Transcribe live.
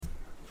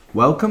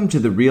Welcome to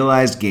the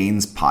Realized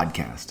Gains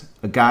Podcast,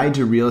 a guide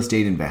to real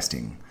estate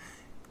investing.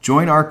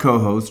 Join our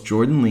co-hosts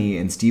Jordan Lee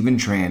and Stephen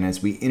Tran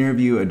as we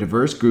interview a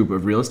diverse group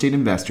of real estate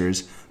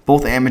investors,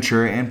 both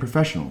amateur and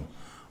professional.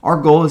 Our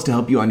goal is to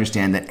help you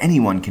understand that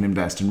anyone can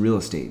invest in real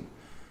estate.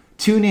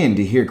 Tune in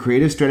to hear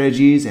creative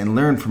strategies and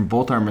learn from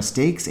both our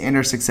mistakes and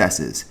our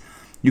successes.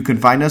 You can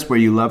find us where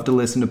you love to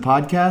listen to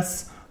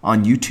podcasts,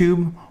 on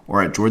YouTube,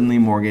 or at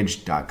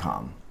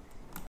jordanleemortgage.com.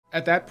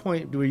 At that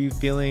point, were you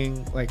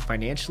feeling like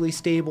financially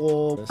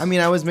stable? I mean,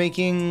 I was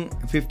making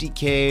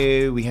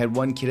 $50K. We had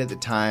one kid at the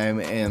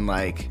time, and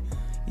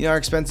our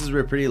expenses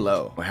were pretty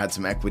low. I had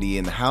some equity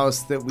in the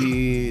house that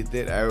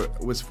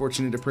I was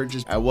fortunate to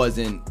purchase. I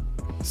wasn't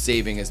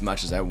saving as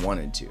much as I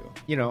wanted to.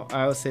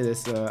 I always say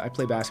this, I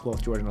play basketball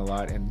with Jordan a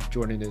lot, and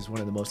Jordan is one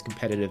of the most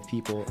competitive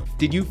people.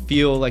 Did you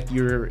feel like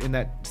you're, in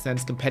that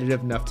sense,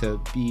 competitive enough to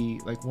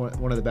be like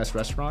one of the best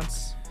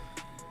restaurants?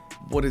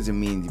 What does it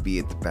mean to be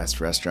at the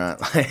best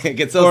restaurant?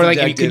 It's so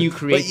subjective. Can you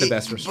create the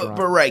best restaurant?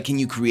 But right, can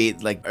you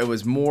create, it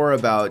was more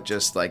about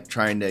just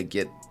trying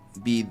to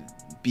be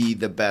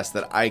the best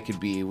that I could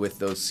be with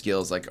those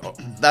skills.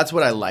 That's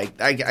what I liked.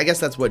 I guess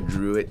that's what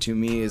drew it to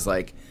me is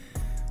that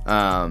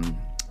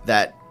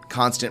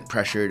constant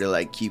pressure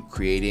to keep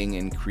creating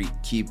and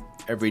keep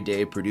every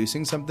day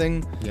producing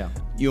something. Yeah.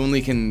 You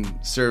only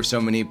can serve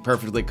so many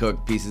perfectly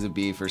cooked pieces of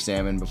beef or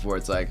salmon before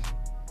it's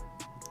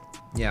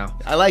yeah,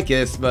 I like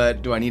this,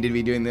 but do I need to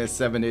be doing this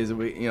 7 days a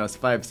week,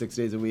 5-6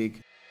 days a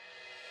week?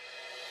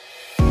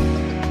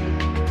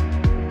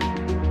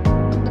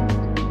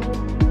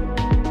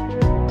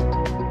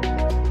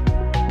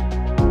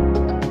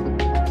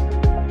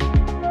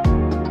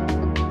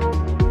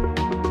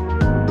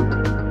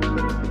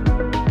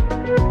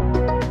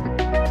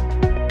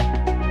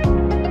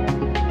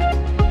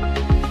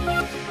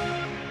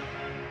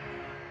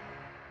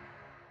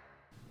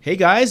 Hey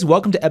guys,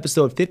 welcome to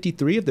episode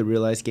 53 of the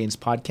Realized Gains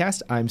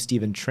Podcast. I'm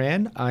Stephen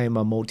Tran. I am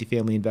a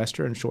multifamily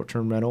investor and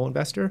short-term rental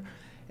investor,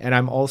 and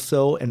I'm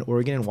also an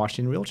Oregon and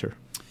Washington realtor.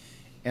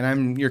 And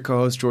I'm your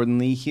co-host, Jordan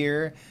Lee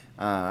here.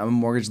 I'm a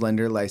mortgage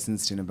lender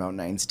licensed in about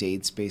 9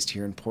 states, based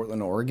here in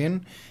Portland,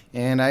 Oregon,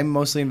 and I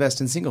mostly invest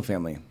in single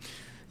family.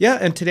 Yeah,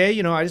 and today,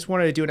 I just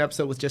wanted to do an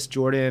episode with just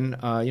Jordan.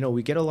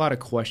 We get a lot of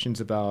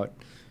questions about,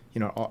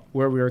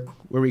 where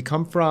we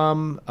come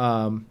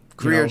from,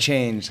 Career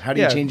change. How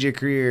do you change your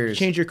careers?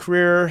 Change your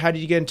career. How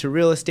did you get into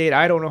real estate?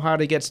 I don't know how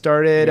to get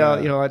started.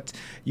 Yeah.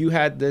 You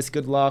had this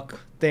good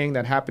luck thing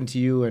that happened to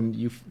you, and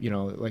you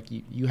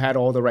had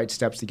all the right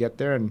steps to get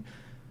there. And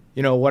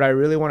what I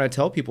really want to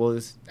tell people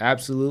is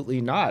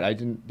absolutely not.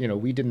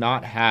 We did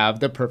not have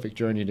the perfect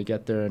journey to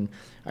get there. And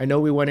I know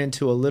we went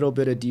into a little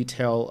bit of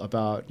detail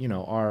about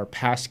our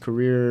past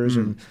careers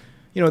and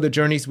the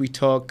journeys we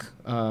took,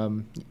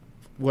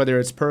 whether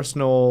it's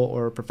personal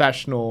or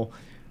professional.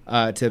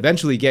 To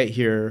eventually get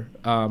here.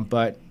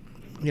 But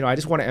I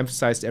just want to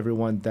emphasize to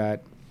everyone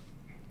that,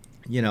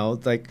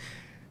 the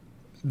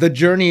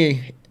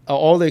journey,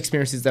 all the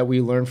experiences that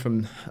we learn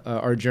from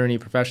our journey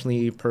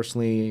professionally,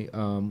 personally,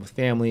 with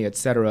family,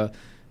 etc.,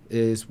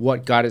 is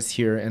what got us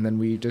here. And then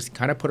we just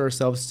kind of put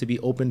ourselves to be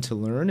open to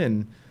learn,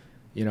 and,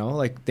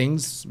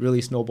 things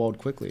really snowballed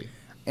quickly.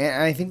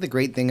 And I think the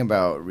great thing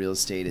about real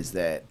estate is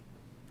that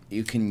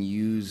you can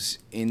use,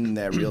 in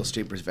that real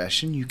estate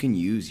profession, you can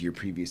use your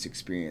previous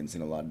experience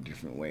in a lot of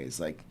different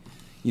ways.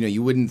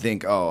 You wouldn't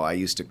think, I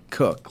used to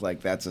cook.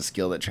 That's a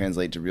skill that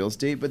translates to real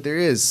estate. But there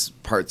is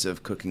parts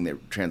of cooking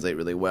that translate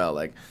really well,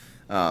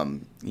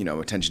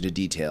 attention to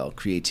detail,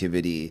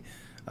 creativity,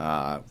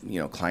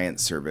 client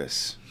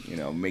service,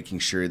 making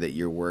sure that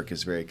your work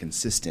is very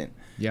consistent.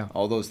 Yeah.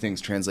 All those things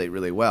translate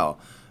really well.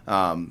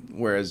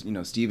 Whereas,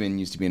 Steven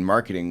used to be in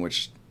marketing,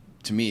 which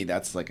to me,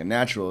 that's a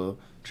natural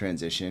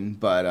transition,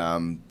 but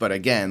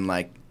again,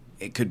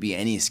 it could be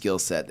any skill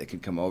set that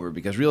could come over,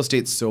 because real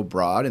estate's so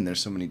broad and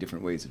there's so many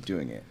different ways of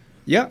doing it.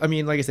 Yeah,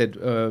 like I said,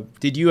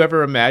 did you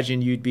ever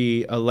imagine you'd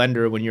be a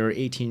lender when you were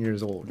 18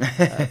 years old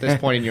at this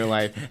point in your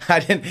life?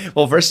 I didn't.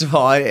 Well, first of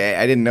all, I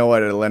didn't know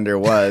what a lender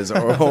was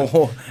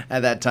or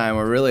at that time,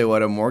 or really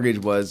what a mortgage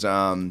was.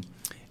 Loan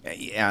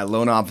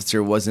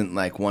officer wasn't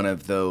one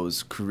of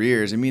those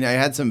careers. I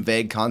had some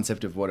vague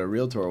concept of what a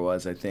realtor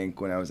was, I think,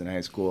 when I was in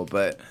high school,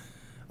 but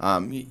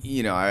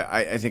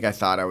I think I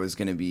thought I was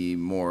going to be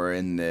more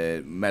in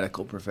the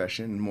medical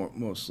profession.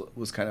 Most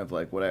was kind of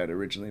what I had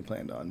originally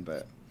planned on,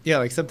 but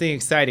yeah, something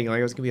exciting.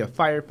 I was going to be a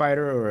firefighter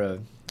or a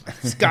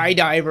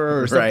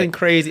skydiver or something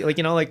crazy.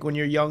 When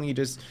you're young,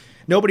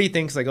 nobody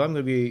thinks I'm going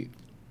to be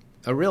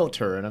a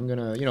realtor and I'm going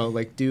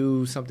to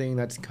do something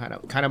that's kind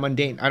of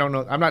mundane. I don't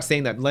know. I'm not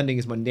saying that lending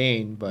is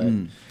mundane, but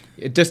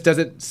it just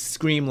doesn't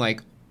scream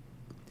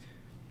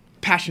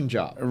passion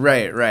job.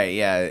 Right,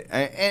 yeah.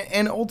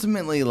 And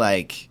ultimately,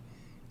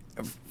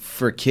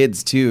 for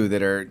kids, too,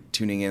 that are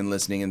tuning in,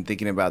 listening, and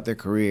thinking about their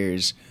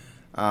careers,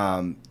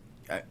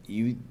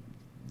 you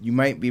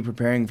might be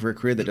preparing for a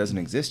career that doesn't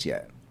exist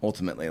yet,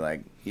 ultimately.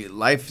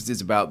 Life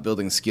is about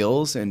building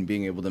skills and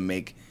being able to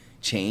make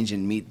change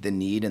and meet the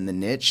need and the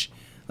niche.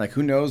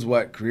 Who knows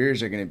what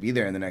careers are going to be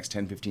there in the next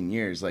 10, 15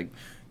 years.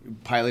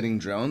 piloting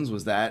drones,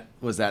 was that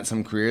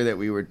some career that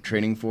we were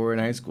training for in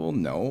high school?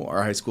 No.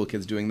 Are high school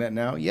kids doing that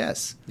now?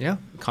 Yes. Yeah,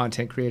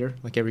 content creator,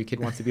 like every kid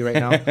wants to be right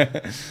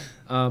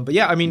now. But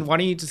yeah, I mean, why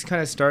don't you just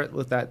kind of start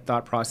with that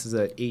thought process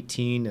at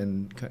 18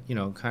 and,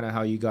 kind of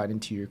how you got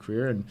into your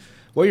career and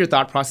what your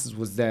thought process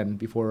was then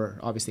before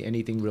obviously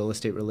anything real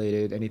estate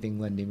related, anything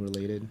lending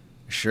related?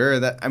 Sure.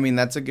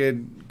 That's a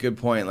good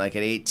point. Like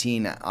at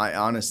 18, I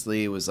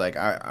honestly was like,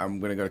 I'm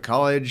going to go to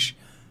college.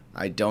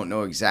 I don't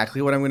know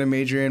exactly what I'm going to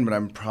major in, but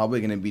I'm probably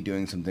going to be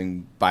doing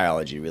something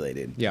biology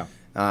related. Yeah.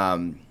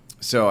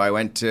 So I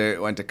went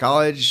to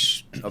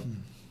college,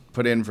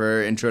 put in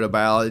for intro to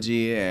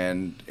biology,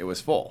 and it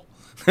was full.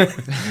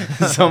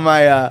 so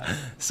my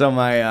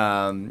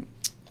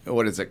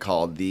what is it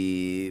called?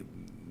 The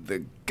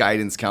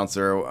guidance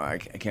counselor, I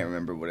can't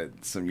remember what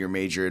it's, your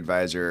major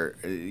advisor.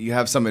 You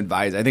have some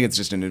advisor. I think it's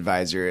just an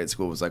advisor at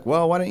school was like,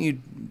 well, why don't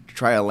you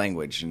try a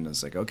language? And I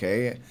was like,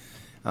 okay.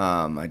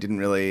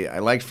 I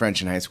liked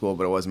French in high school,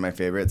 but it wasn't my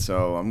favorite.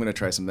 So I'm going to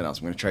try something else.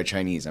 I'm going to try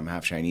Chinese. I'm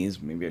half Chinese.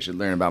 Maybe I should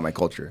learn about my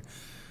culture.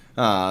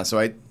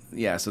 So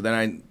then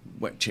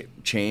I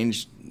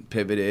changed,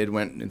 pivoted,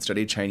 went and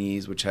studied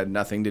Chinese, which had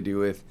nothing to do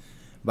with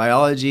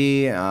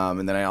biology.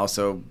 And then I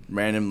also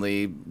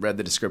randomly read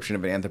the description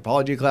of an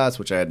anthropology class,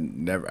 which I'd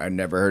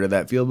never heard of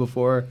that field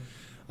before.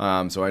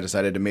 So I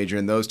decided to major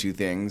in those two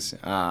things,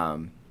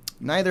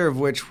 neither of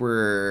which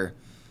were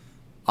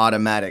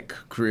automatic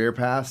career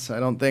paths, I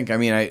don't think. I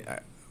mean, I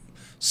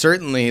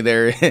certainly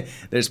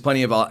there's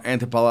plenty of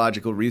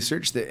anthropological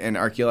research and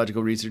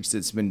archaeological research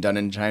that's been done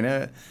in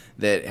China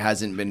that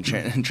hasn't been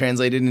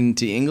translated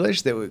into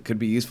English that could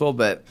be useful.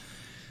 But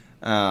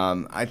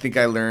I think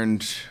I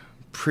learned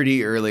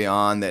pretty early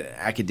on that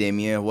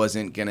academia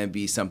wasn't going to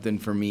be something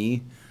for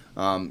me.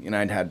 And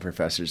I'd had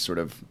professors sort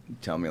of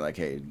tell me like,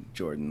 hey,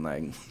 Jordan,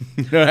 like,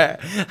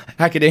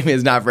 academia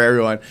is not for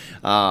everyone.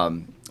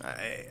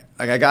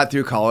 I got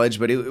through college,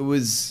 but it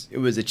was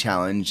a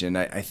challenge, and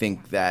I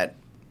think that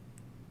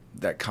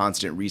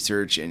constant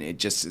research and it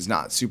just is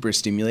not super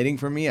stimulating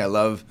for me. I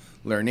love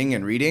learning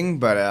and reading,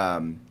 but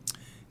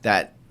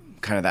that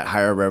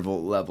higher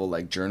level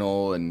like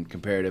journal and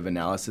comparative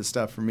analysis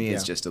stuff for me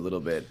is just a little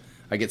bit.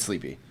 I get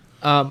sleepy.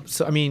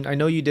 So I mean, I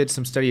know you did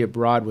some study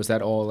abroad. Was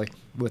that all like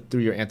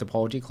through your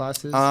anthropology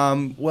classes?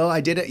 Well,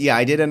 I did it. Yeah,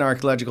 I did an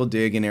archaeological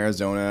dig in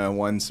Arizona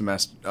one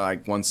semester,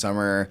 like one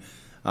summer.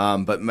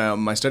 But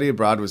my study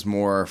abroad was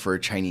more for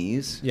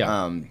Chinese.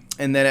 Yeah.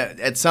 And then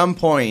at some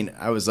point,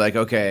 I was like,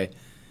 okay,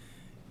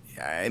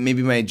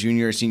 maybe my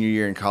junior or senior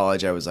year in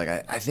college, I was like,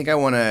 I think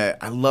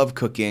I love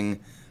cooking.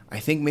 I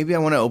think maybe I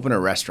want to open a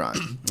restaurant.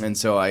 And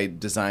so I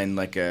designed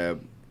like a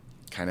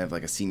kind of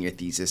like a senior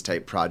thesis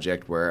type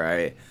project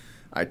where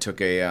I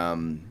took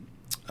an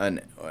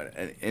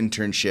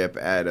internship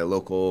at a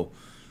local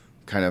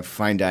kind of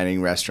fine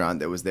dining restaurant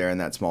that was there in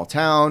that small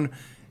town.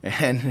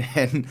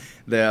 And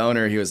the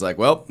owner, he was like,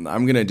 well,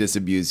 I'm going to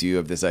disabuse you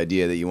of this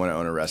idea that you want to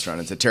own a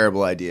restaurant. It's a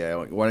terrible idea.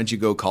 Why don't you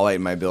go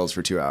collate my bills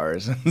for 2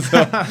 hours?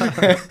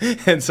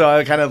 And so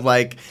I kind of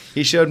like,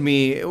 he showed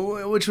me,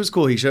 which was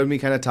cool. He showed me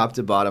kind of top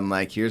to bottom,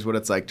 like, here's what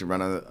it's like to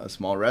run a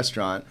small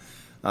restaurant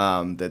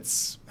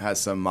has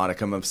some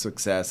modicum of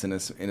success in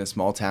a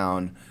small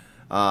town.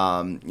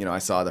 I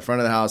saw the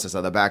front of the house, I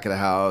saw the back of the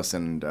house,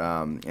 and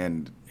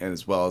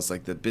as well as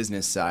like the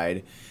business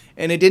side.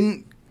 And it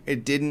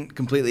didn't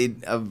completely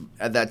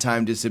at that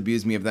time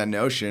disabuse me of that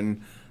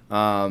notion.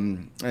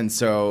 And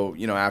so,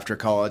 after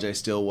college, I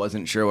still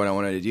wasn't sure what I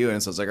wanted to do.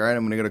 And so I was like, all right,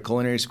 I'm going to go to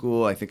culinary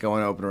school. I think I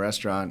want to open a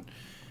restaurant.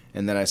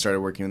 And then I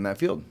started working in that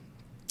field.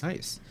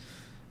 Nice.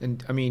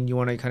 And I mean, you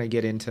want to kind of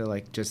get into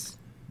like just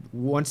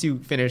once you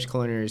finish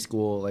culinary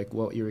school, like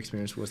what your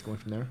experience was going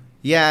from there?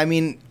 Yeah, I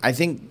mean, I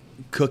think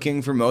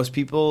cooking for most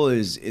people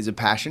is a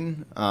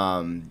passion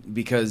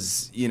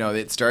because,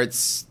 it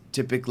starts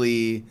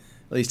typically,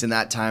 at least in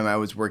that time, I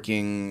was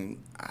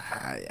working.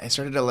 I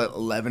started at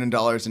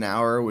 $11 an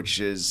hour, which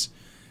is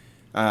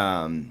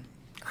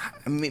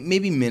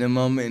maybe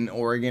minimum in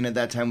Oregon at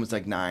that time was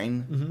like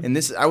 $9. Mm-hmm.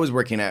 And I was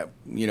working at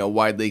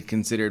widely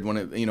considered one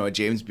of a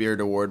James Beard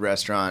Award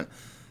restaurant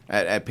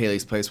at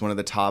Paley's Place, one of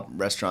the top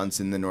restaurants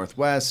in the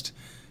Northwest.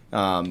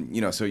 So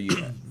you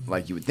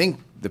would think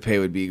the pay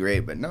would be great,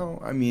 but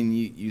no. I mean,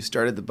 you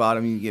start at the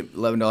bottom, you get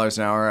 $11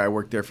 an hour. I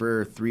worked there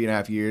for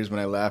 3.5 years. When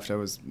I left, I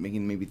was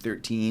making maybe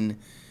 $13.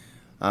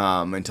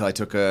 Until I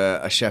took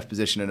a chef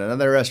position at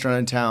another restaurant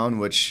in town,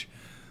 which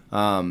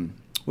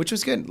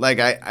was good. Like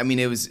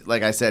it was,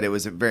 like I said, it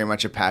was very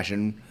much a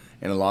passion,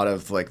 and a lot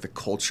of like the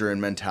culture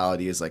and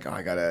mentality is like, oh,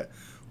 I gotta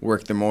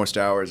work the most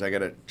hours, I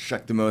gotta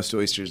shuck the most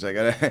oysters, I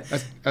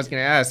was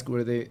gonna ask,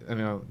 were they? I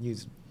mean, I'll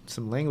use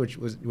some language.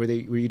 Were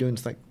you doing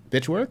like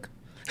bitch work?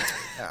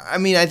 I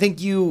mean, I think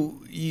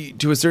you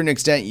to a certain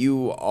extent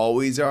you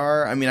always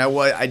are. I mean,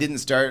 I didn't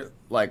start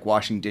like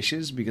washing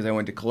dishes because I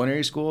went to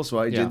culinary school, so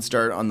I did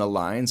start on the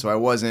line. So I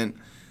wasn't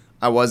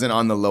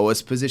on the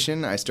lowest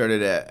position. I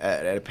started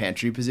at a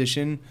pantry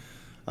position,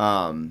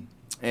 and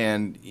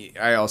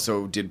I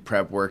also did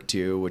prep work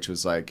too, which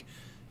was like,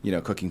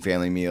 cooking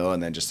family meal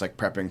and then just like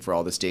prepping for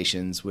all the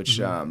stations, which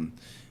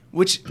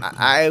Which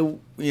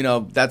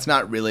that's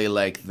not really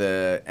like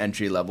the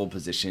entry level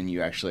position.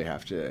 You actually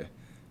have to,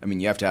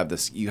 you have to have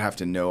this, you have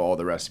to know all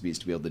the recipes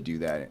to be able to do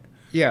that.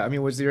 Yeah, I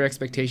mean, was your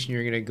expectation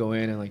you're gonna go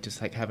in and like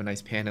just like have a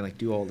nice pan and like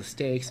do all the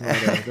steaks and all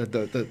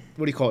the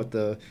what do you call it,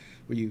 where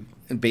you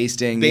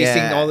basting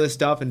all this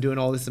stuff and doing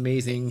all this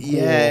amazing cool.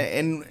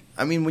 And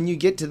I mean, when you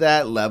get to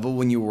that level,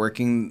 when you're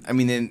working,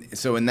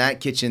 in that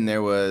kitchen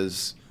there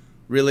was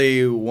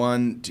really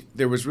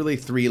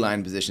three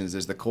line positions.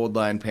 There's the cold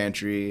line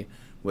pantry,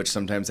 which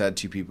sometimes had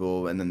two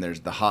people, and then there's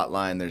the hot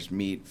line, there's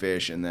meat,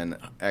 fish, and then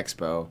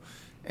expo.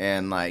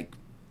 And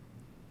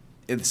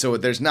so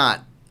there's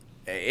not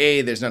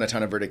there's not a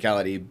ton of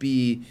verticality.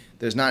 B,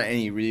 there's not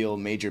any real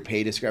major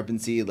pay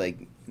discrepancy.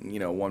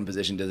 One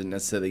position doesn't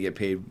necessarily get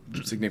paid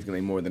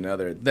significantly more than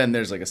another. Then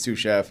there's like a sous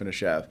chef and a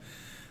chef.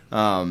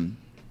 For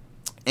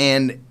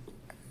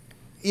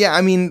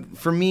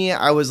me,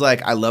 I was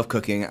like, I love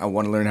cooking. I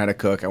want to learn how to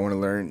cook. I want to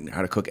learn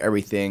how to cook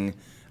everything.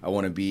 I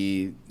want to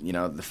be,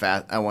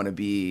 I want to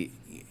be,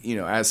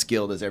 as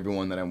skilled as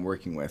everyone that I'm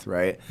working with,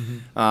 right?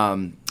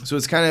 Mm-hmm. So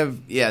it's kind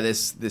of,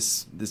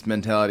 this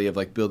mentality of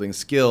like building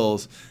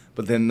skills,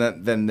 but then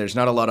there's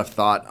not a lot of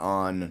thought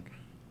on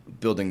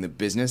building the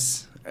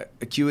business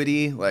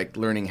acuity, like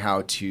learning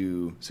how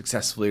to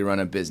successfully run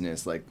a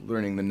business, like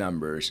learning the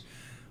numbers.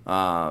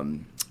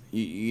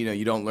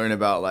 You don't learn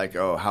about like,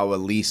 how a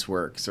lease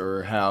works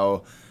or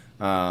how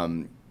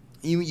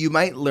you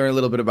might learn a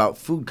little bit about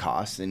food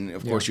costs, and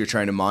of course you're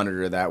trying to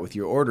monitor that with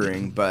your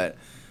ordering, but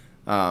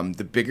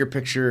the bigger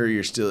picture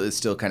is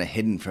still kind of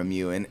hidden from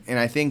you. And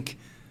I think,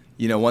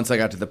 once I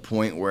got to the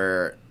point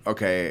where,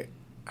 okay,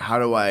 how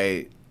do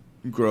I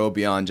grow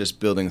beyond just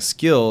building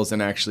skills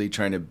and actually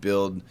trying to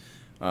build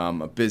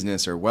a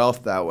business or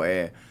wealth that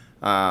way,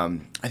 I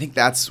think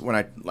that's when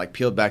I like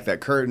peeled back that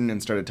curtain and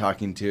started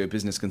talking to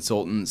business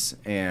consultants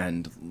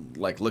and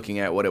like looking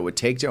at what it would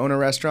take to own a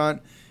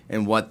restaurant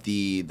and what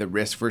the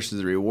risk versus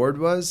the reward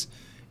was,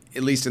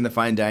 at least in the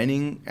fine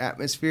dining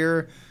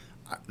atmosphere.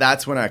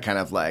 That's when I kind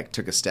of like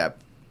took a step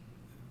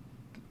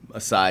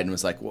aside and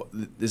was like, well,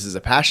 this is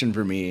a passion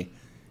for me.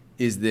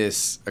 Is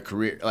this a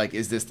career? Like,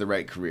 is this the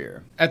right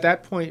career? At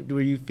that point,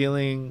 were you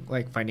feeling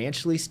like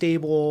financially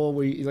stable?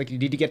 Were you like, you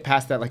need to get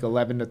past that like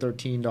 $11 to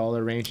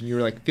 $13 range, and you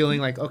were like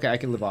feeling like, okay, I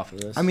can live off of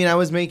this? I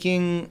was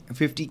making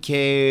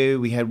 $50K.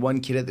 We had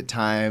one kid at the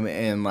time,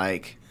 and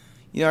like,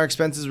 our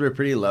expenses were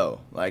pretty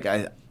low. Like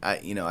I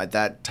at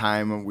that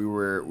time we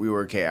were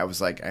okay. I was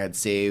like, I had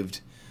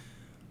saved,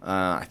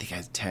 I think I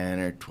had 10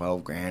 or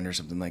 12 grand or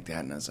something like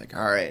that, and I was like,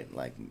 all right,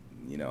 like,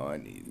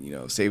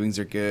 savings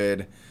are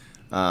good.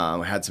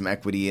 I had some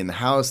equity in the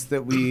house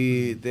that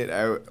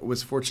I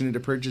was fortunate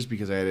to purchase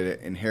because I had an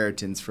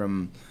inheritance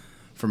from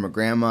a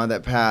grandma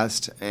that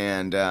passed,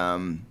 and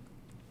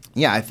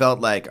I felt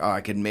like I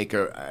could make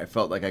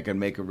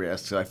a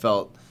risk. So I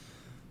felt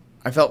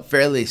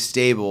fairly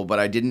stable, but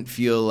I didn't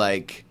feel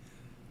like,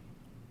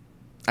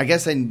 I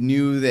guess I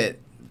knew that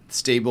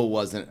stable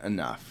wasn't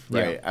enough,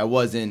 right? Yeah. I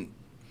wasn't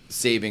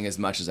saving as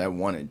much as I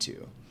wanted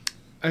to.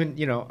 I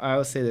mean, I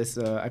always say this.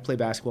 I play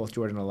basketball with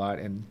Jordan a lot,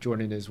 and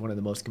Jordan is one of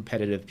the most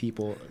competitive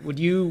people. Did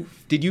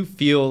you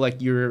feel like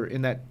you're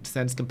in that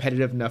sense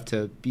competitive enough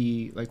to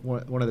be like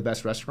one of the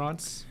best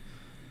restaurants?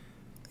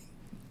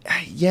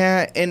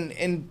 Yeah,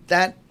 and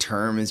that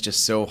term is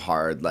just so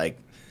hard, like,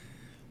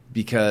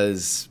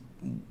 because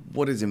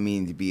what does it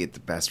mean to be at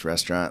the best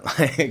restaurant?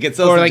 Like, it's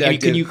so subjective.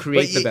 Like, can you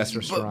create the best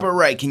restaurant? But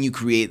right, can you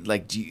create,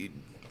 like, do you?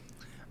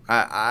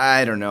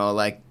 I don't know.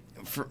 Like,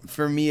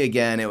 for me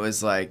again, it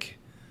was like.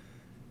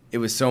 It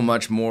was so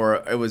much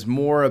more. It was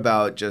more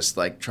about just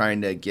like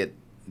trying to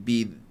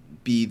be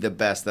the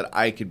best that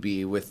I could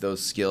be with those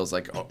skills.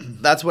 Like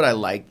that's what I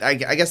liked. I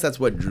guess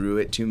that's what drew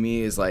it to me,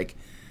 is like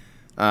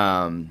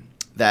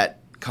that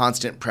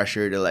constant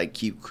pressure to like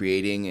keep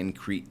creating and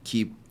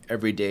keep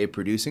every day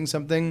producing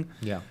something.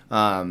 Yeah.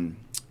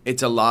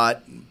 It's a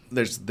lot.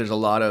 There's a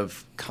lot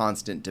of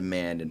constant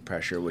demand and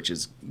pressure, which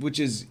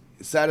is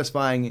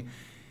satisfying.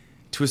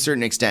 To a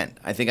certain extent,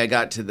 I think I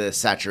got to the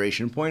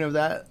saturation point of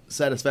that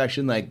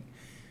satisfaction. Like,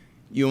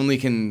 you only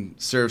can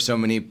serve so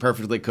many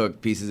perfectly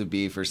cooked pieces of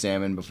beef or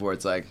salmon before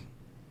it's like,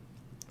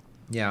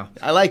 yeah,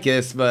 I like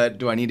this, but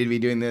do I need to be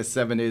doing this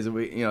 7 days a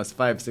week?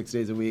 5-6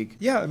 days a week.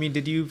 Yeah, I mean,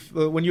 did you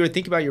when you were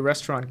thinking about your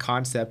restaurant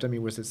concept? I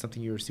mean, was it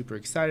something you were super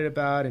excited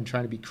about and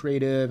trying to be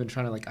creative and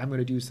trying to like, I'm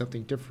going to do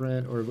something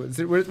different, or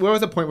where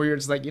was the point where you're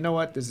just like, you know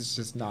what, this is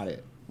just not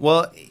it?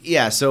 Well,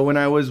 yeah, so when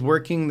I was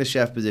working the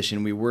chef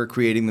position, we were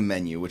creating the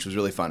menu, which was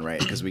really fun, right?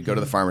 Because we'd go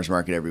to the farmer's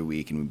market every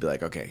week, and we'd be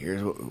like, okay,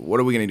 here's what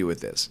are we going to do with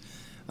this?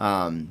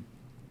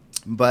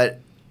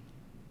 But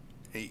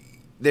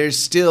there's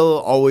still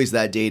always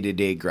that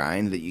day-to-day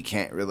grind that you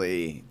can't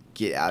really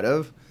get out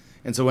of.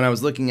 And so when I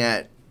was looking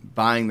at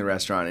buying the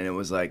restaurant, and it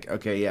was like,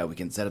 okay, yeah, we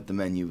can set up the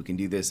menu, we can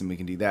do this, and we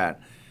can do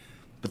that.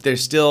 But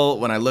there's still,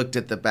 when I looked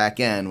at the back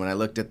end, when I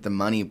looked at the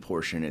money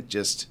portion,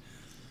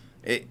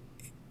 it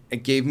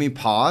gave me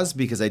pause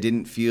because I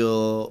didn't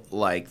feel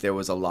like there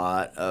was a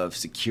lot of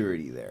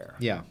security there.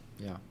 Yeah.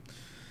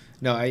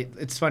 No,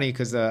 it's funny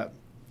because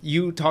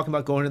you talking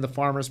about going to the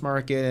farmer's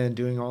market and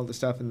doing all the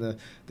stuff in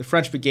the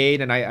French Brigade,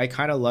 and I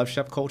kind of love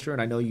chef culture,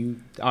 and I know you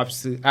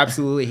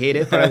absolutely hate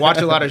it, but I watch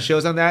a lot of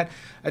shows on that.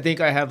 I think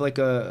I have like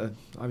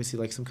obviously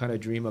like some kind of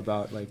dream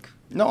about like.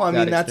 No, I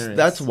mean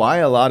that's why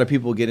a lot of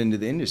people get into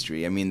the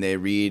industry. I mean, they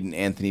read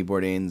Anthony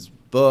Bourdain's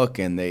book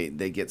and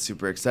they get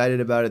super excited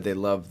about it. They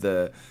love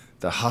the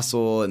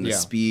hustle and the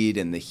speed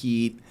and the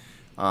heat,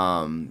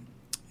 and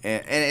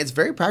it's a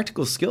very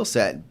practical skill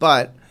set.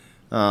 But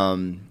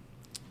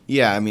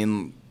yeah, I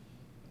mean.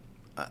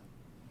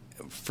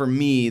 For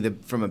me,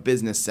 from a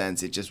business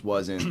sense, it just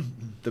wasn't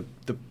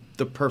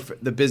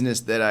the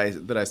business that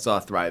I saw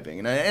thriving,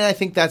 and I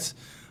think that's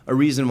a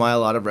reason why a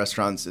lot of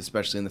restaurants,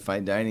 especially in the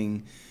fine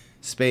dining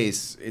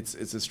space, it's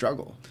a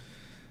struggle.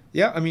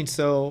 Yeah, I mean,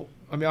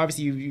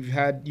 obviously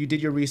you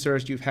did your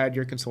research, you've had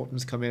your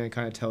consultants come in and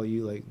kind of tell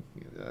you like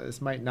this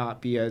might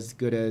not be as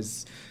good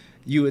as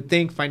you would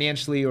think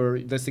financially, or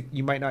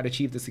you might not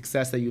achieve the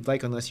success that you'd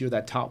like unless you're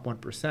that top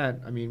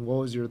 1%. I mean, what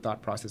was your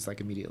thought process like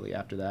immediately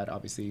after that?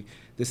 Obviously,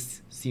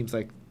 this seems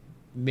like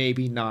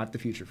maybe not the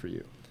future for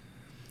you.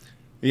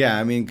 Yeah,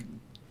 I mean,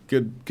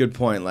 good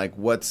point. Like,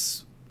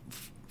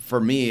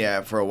 for me,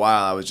 for a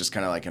while, I was just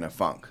kind of like in a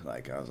funk.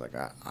 Like, I was like,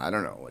 I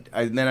don't know.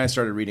 Then I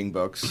started reading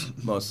books,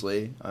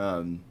 mostly,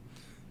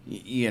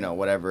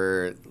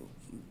 whatever,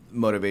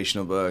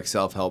 motivational books,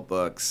 self-help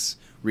books,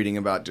 reading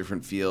about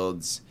different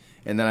fields.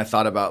 And then I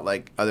thought about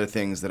like other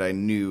things that I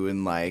knew,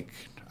 and like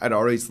I'd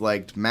always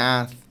liked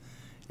math,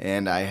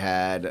 and I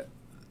had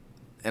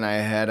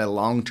a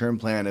long-term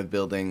plan of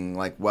building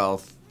like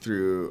wealth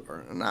through,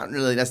 or not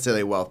really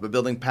necessarily wealth, but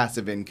building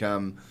passive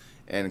income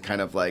and kind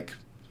of like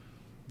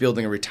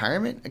building a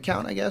retirement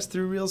account, I guess,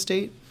 through real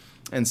estate.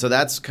 And so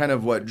that's kind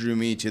of what drew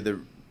me to the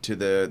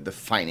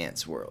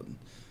finance world.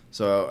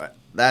 So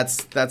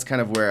that's kind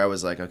of where I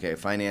was like, okay,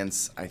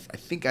 finance. I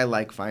think I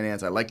like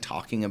finance. I like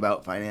talking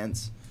about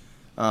finance.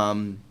 I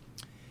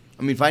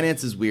mean,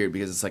 finance is weird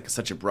because it's like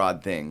such a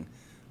broad thing,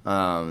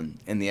 and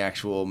the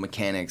actual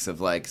mechanics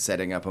of like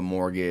setting up a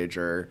mortgage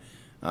or,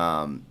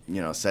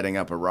 setting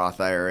up a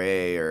Roth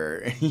IRA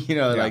or,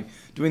 like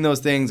doing those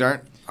things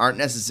aren't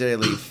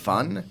necessarily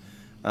fun,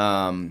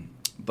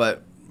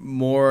 but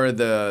more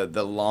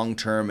the long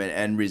term and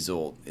end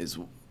result is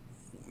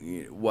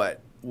what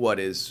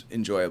is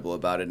enjoyable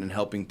about it, and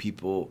helping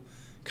people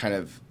kind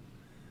of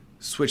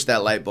switch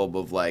that light bulb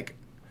of like.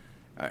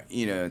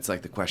 It's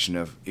like the question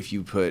of if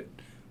you put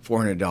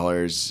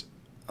 $400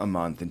 a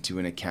month into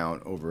an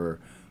account over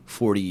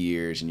 40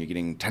 years and you're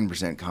getting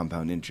 10%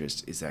 compound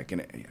interest, is that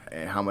going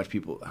to, how much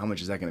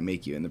is that going to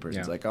make you? And the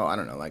person's like, oh, I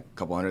don't know, like a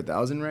couple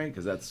 $100,000, right?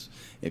 Because that's,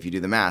 if you do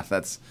the math,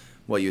 that's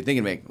what you would think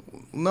it'd make.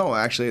 No,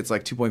 actually, it's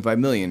like 2.5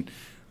 million.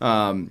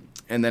 And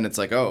then it's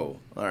like, or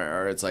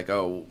it's like,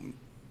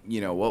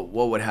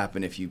 what would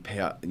happen if you pay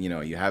out,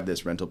 you have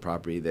this rental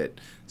property that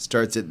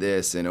starts at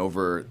this and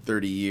over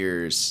 30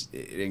 years,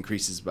 it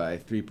increases by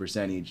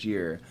 3% each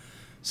year.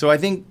 So I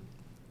think,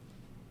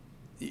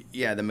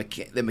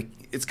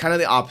 it's kind of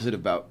the opposite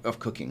of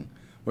cooking.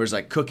 Whereas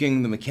like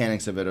cooking, the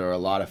mechanics of it are a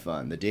lot of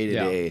fun. The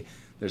day-to-day,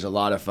 there's a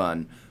lot of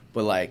fun.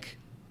 But like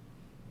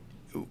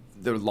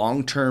the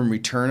long-term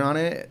return on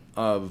it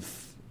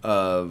of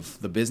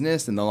the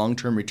business and the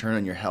long-term return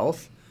on your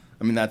health,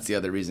 I mean, that's the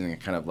other reason I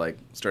kind of like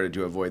started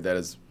to avoid that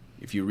is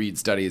if you read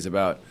studies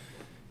about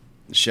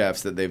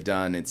chefs that they've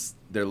done, it's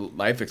their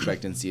life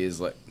expectancy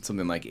is like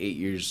something like 8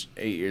 years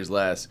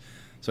less.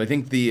 So I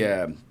think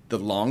the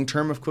long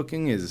term of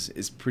cooking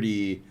is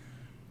pretty.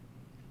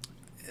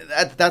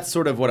 That's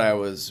sort of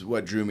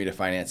what drew me to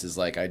finance is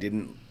like I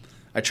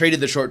traded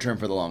the short term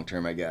for the long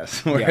term, I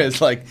guess.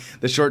 Whereas like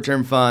the short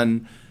term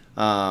fun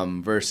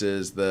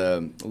versus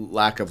the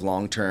lack of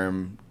long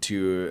term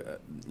to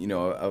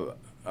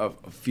a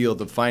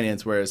field of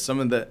finance, whereas some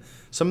of the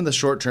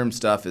short-term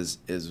stuff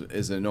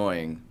is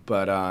annoying,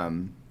 but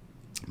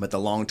the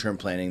long-term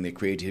planning, the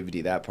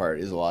creativity, that part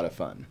is a lot of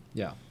fun.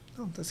 Yeah,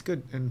 oh, that's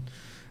good. And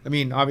I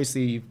mean,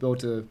 obviously, you've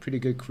built a pretty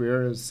good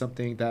career as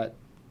something that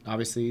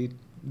obviously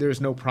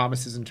there's no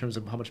promises in terms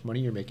of how much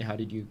money you're making. How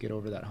did you get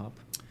over that hump?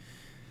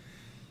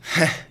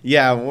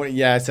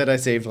 I said I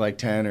saved like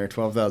 $10,000 or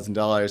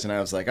 $12,000, and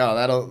I was like,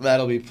 oh,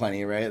 that'll be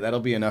plenty, right?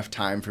 That'll be enough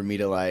time for me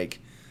to like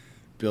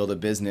build a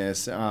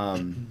business.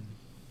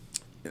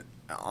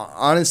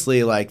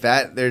 Honestly, like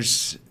that,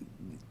 there's,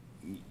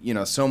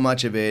 so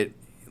much of it,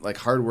 like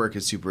hard work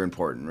is super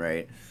important,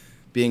 right?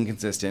 Being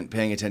consistent,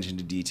 paying attention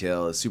to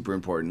detail is super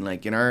important.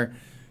 Like in our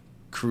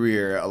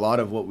career, a lot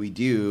of what we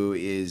do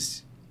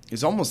is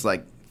almost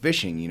like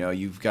fishing,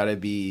 you've got to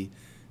be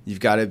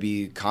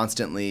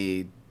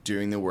constantly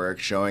doing the work,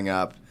 showing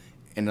up.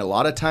 And a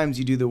lot of times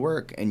you do the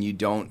work and you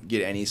don't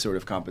get any sort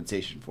of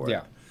compensation for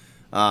it.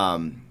 Yeah.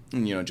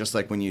 Just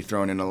like when you're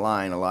thrown in a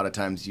line, a lot of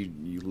times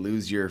you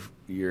lose your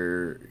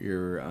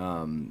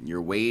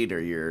weight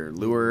or your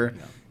lure.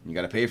 Yeah. You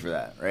got to pay for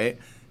that, right?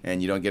 And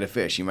you don't get a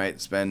fish. You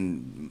might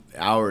spend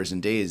hours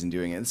and days in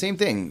doing it. Same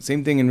thing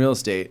in real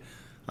estate.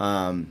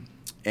 So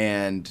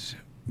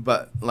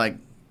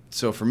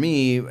for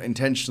me,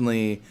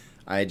 intentionally,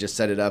 I just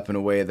set it up in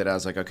a way that I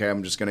was like, okay,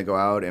 I'm just going to go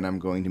out and I'm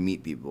going to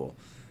meet people.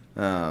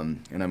 And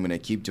I'm going to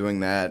keep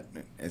doing that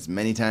as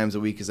many times a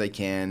week as I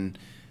can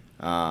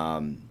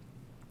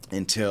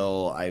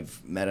until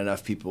I've met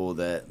enough people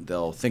that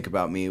they'll think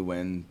about me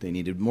when they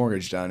need a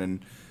mortgage done.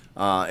 And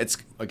it's,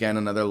 again,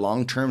 another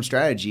long-term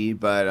strategy,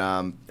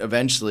 but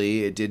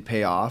eventually it did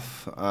pay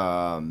off.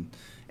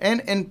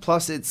 And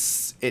plus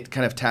it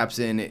kind of taps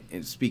in,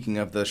 speaking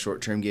of the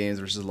short-term gains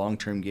versus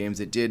long-term gains,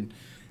 it did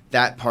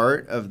that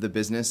part of the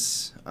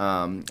business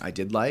I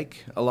did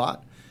like a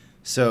lot.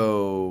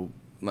 So,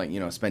 like,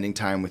 spending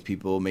time with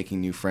people,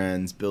 making new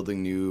friends,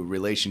 building new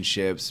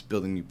relationships,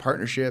 building new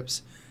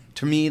partnerships.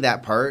 To me,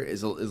 that part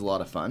is a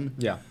lot of fun.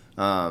 Yeah.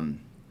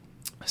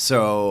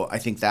 So I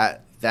think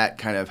that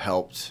kind of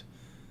helped.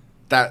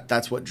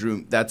 That's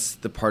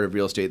the part of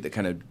real estate that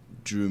kind of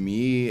drew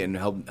me and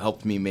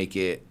helped me make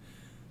it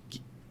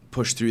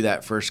push through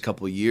that first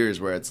couple of years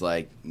where it's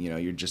like,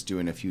 you're just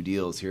doing a few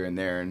deals here and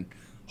there and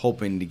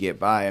hoping to get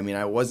by. I mean,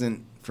 I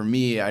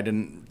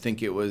didn't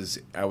think I was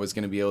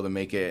going to be able to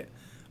make it.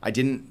 I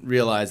didn't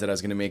realize that I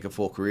was going to make a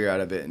full career out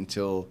of it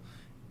until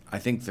I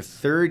think the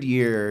third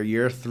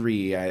year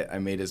 3, I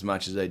made as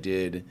much as I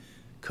did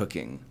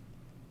cooking.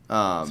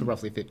 So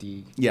roughly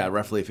 50. Yeah,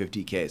 roughly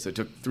 50K. So it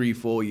took 3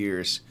 full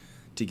years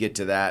to get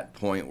to that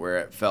point where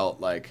it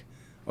felt like,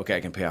 okay, I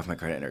can pay off my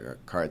credit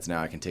cards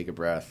now. I can take a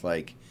breath.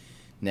 Like,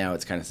 now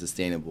it's kind of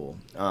sustainable.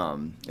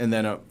 And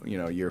then,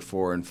 year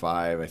 4 and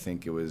 5, I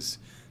think it was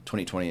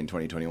 2020 and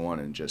 2021,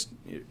 and just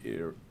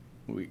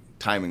we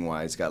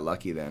timing-wise got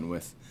lucky then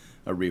with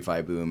a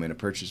refi boom and a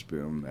purchase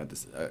boom at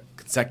this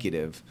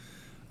consecutive,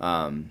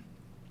 at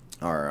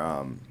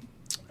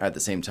the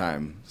same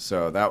time.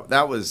 So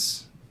that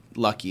was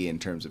lucky in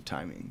terms of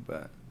timing,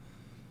 but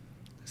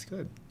that's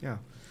good. Yeah.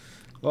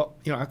 Well,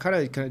 I kind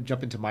of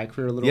jump into my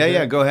career a little bit.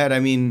 Yeah, go ahead. I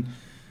mean,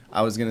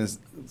 I was going to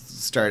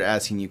start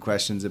asking you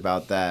questions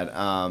about that.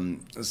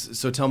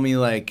 So tell me,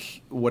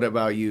 like, what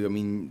about you? I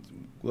mean,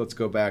 let's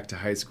go back to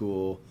high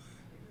school.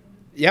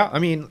 Yeah, I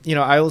mean,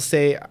 I will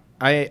say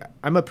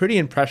I'm a pretty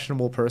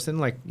impressionable person.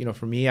 Like,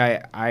 for me,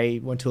 I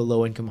went to a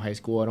low-income high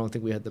school. I don't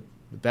think we had the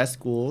best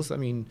schools. I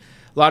mean,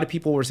 a lot of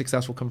people were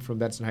successful coming from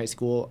Benson High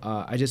School.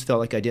 I just felt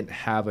like I didn't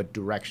have a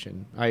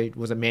direction. I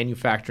was a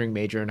manufacturing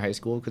major in high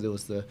school because it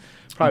was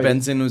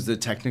Benson was the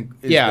technical.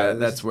 Yeah,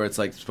 that's where it's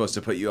like supposed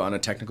to put you on a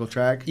technical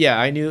track. Yeah,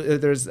 I knew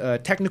there's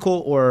technical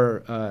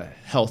or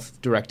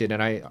health directed,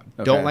 and I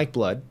don't like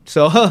blood,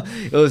 so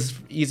it was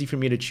easy for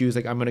me to choose.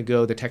 Like, I'm going to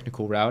go the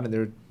technical route, and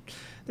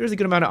there's a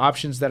good amount of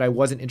options that I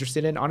wasn't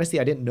interested in. Honestly,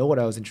 I didn't know what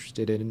I was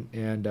interested in,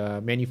 and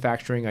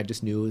manufacturing I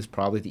just knew was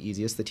probably the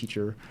easiest. The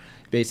teacher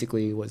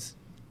basically was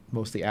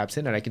mostly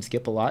absent, and I can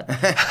skip a lot.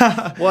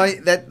 Well,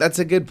 that's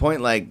a good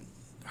point. Like,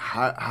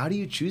 how do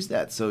you choose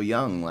that so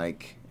young?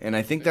 Like, and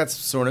I think that's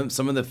sort of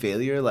some of the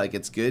failure. Like,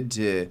 it's good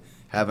to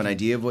have an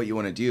idea of what you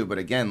want to do, but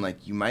again,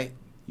 like, you might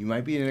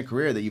be in a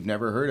career that you've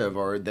never heard of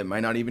or that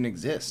might not even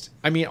exist.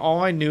 I mean,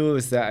 all I knew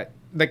is that,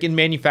 like, in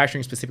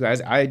manufacturing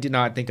specifically, I did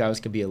not think I was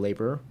going to be a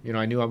laborer.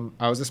 I knew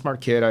I was a smart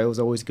kid. I was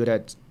always good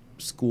at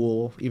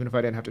school. Even if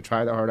I didn't have to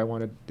try that hard, I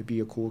wanted to be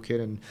a cool kid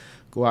and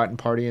go out and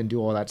party and do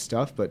all that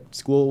stuff. But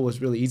school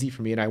was really easy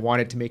for me, and I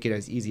wanted to make it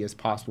as easy as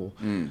possible.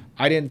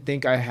 I didn't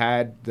think I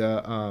had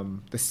the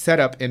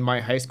setup in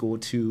my high school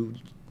to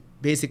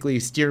basically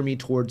steer me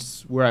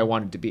towards where I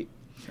wanted to be.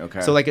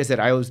 Okay. So like I said,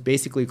 I was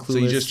basically clueless. So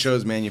you just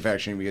chose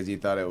manufacturing because you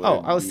thought it would.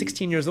 I was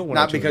 16 years old when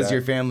I chose because that.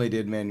 your family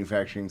did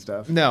manufacturing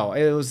stuff. No,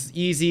 it was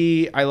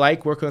easy. I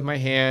like working with my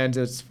hands.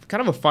 It's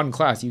kind of a fun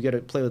class. You get to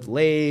play with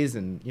lathes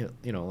and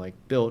like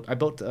build. I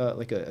built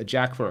like a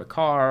jack for a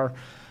car,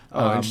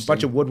 a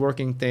bunch of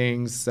woodworking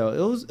things.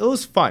 So it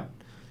was fun,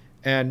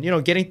 and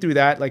getting through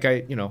that, like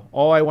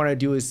all I wanted to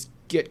do is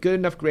get good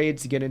enough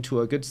grades to get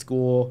into a good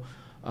school.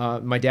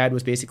 My dad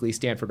was basically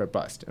Stanford or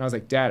bust. And I was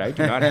like, Dad, I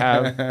do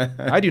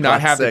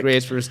not have the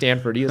grades for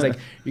Stanford. He was like,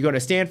 you're going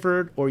to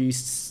Stanford or you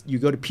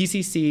go to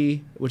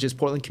PCC, which is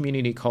Portland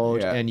Community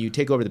College, and you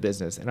take over the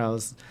business. And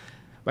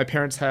my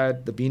parents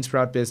had the bean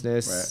sprout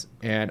business,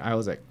 and I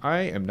was like,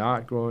 I am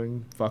not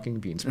growing fucking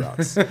bean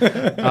sprouts.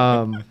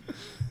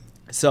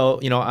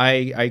 So,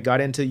 I got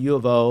into U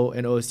of O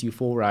and OSU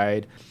full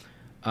ride.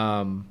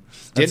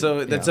 That's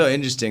so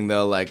interesting,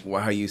 though, like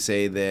how you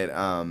say that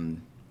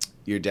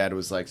your dad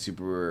was like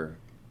super.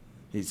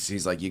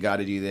 He's like, you got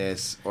to do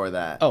this or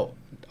that. Oh,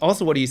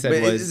 also what he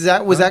said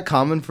was that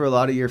common for a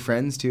lot of your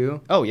friends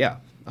too? Oh yeah,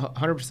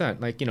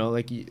 100%. Like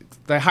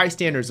the high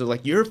standards of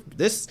like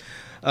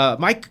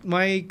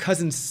my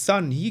cousin's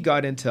son, he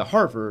got into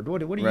Harvard.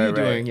 What are you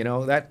doing?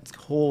 That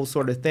whole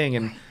sort of thing.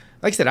 And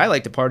like I said, I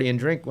liked to party and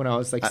drink when I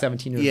was like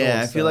 17 years old.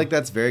 Yeah, I feel like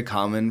that's very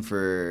common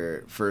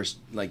for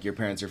like your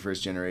parents are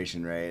first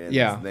generation, right?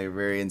 And they're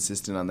very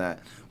insistent on that.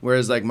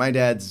 Whereas like my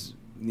dad's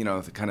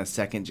the kind of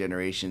second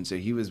generation, so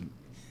he was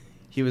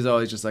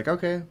always just like,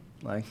 okay,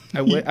 like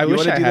I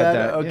wish I had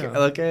that.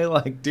 Okay,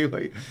 like do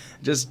it,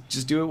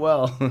 just do it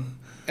well.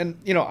 And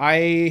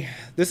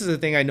this is the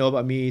thing I know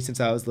about me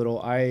since I was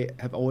little. I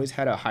have always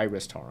had a high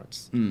risk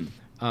tolerance.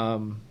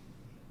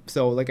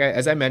 So like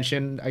as I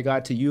mentioned, I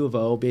got to U of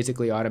O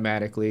basically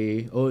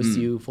automatically,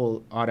 OSU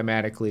full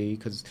automatically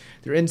because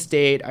they're in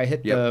state. I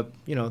hit the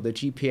the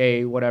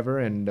GPA whatever,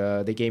 and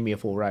they gave me a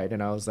full ride,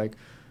 and I was like,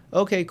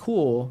 okay,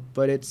 cool.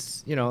 But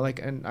it's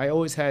and I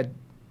always had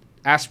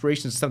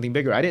aspirations of something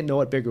bigger. I didn't know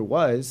what bigger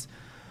was.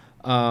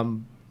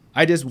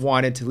 I just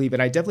wanted to leave,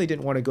 and I definitely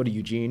didn't want to go to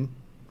Eugene,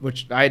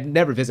 which I had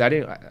never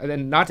visited. I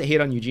didn't not to hate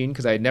on Eugene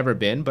because I had never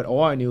been, but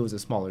all I knew was a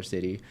smaller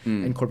city,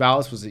 and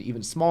Corvallis was an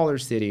even smaller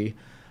city.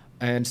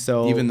 And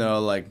so, even though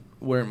like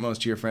weren't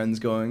most of your friends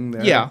going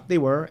there? Yeah, they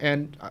were.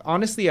 And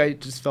honestly, I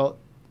just felt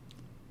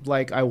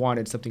like I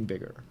wanted something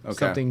bigger,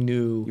 something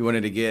new. You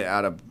wanted to get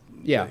out of.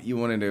 Yeah. You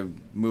wanted to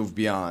move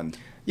beyond.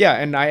 Yeah,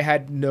 and I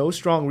had no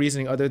strong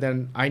reasoning other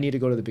than I need to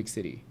go to the big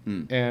city.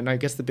 And I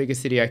guess the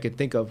biggest city I could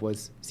think of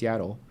was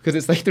Seattle because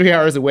it's like 3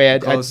 hours away.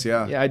 Close,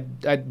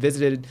 I'd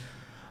visited.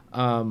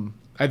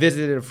 I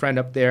visited a friend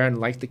up there and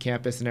liked the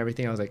campus and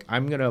everything. I was like,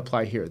 I'm gonna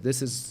apply here.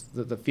 This is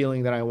the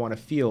feeling that I want to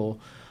feel.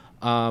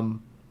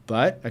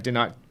 But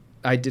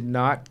I did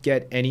not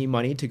get any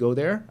money to go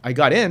there. I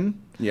got in.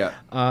 Yeah.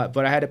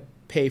 But I had to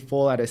pay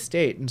full out of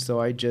state, and so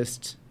I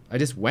just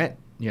went,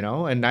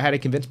 and I had to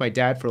convince my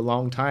dad for a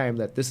long time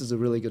that this is a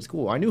really good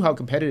school. I knew how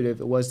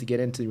competitive it was to get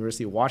into the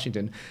University of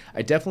Washington.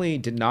 I definitely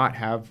did not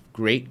have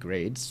great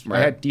grades. Right.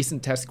 I had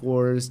decent test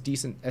scores,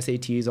 decent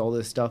SATs, all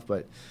this stuff,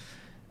 but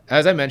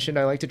as I mentioned,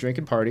 I like to drink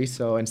and party,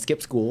 and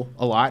skip school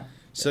a lot.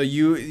 So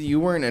you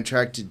weren't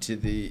attracted to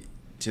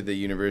the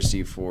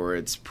university for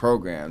its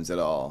programs at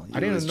all. I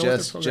didn't know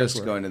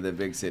just going to the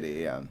big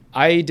city. Yeah.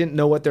 I didn't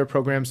know what their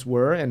programs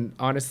were, and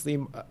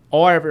honestly,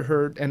 all I ever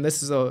heard, and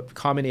this is a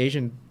common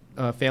Asian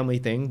family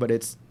thing, but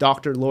it's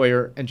doctor,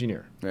 lawyer,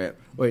 engineer. Right.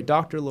 Wait,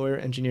 doctor, lawyer,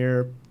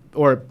 engineer,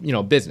 or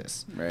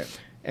business. Right.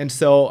 And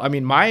so, I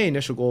mean, my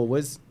initial goal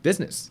was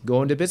business,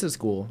 going to business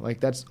school. Like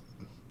that's,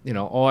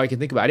 all I could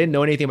think about. I didn't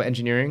know anything about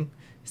engineering.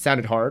 It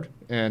sounded hard,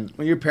 and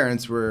well, your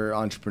parents were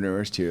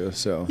entrepreneurs too,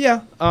 so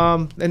yeah.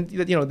 And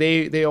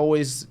they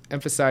always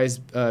emphasize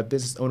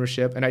business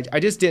ownership, and I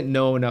just didn't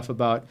know enough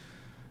about,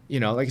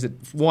 like I said,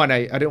 one,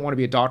 I didn't want to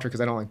be a doctor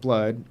because I don't like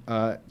blood.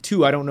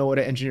 Two, I don't know what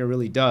an engineer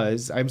really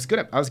does. I was good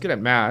at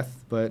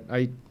math, but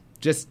I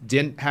just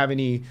didn't have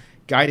any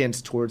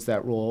guidance towards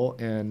that role.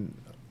 And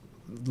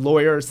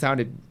lawyer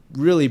sounded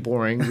really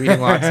boring,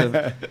 reading lots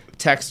of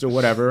text or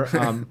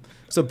whatever.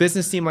 So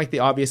business seemed like the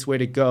obvious way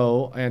to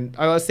go. And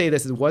I'll say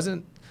this, it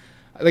wasn't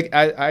like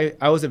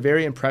I was a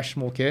very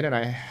impressionable kid, and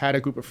I had a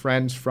group of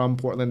friends from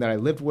Portland that I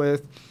lived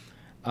with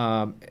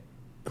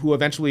who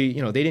eventually,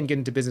 they didn't get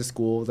into business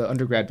school, the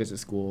undergrad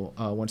business school,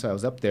 once I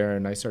was up there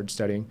and I started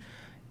studying.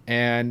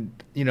 And,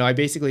 I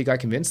basically got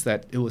convinced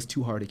that it was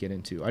too hard to get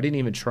into. I didn't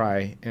even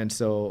try. And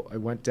so I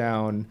went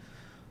down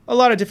a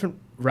lot of different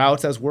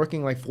routes. I was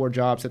working like 4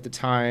 jobs at the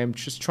time,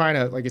 just trying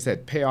to, like I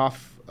said, pay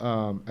off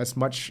as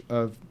much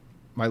of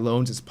my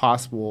loans as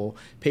possible,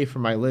 pay for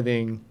my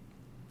living.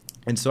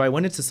 And so I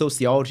went into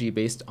sociology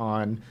based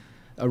on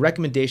a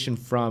recommendation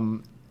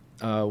from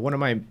one of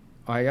my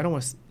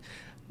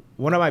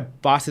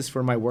bosses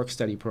for my work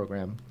study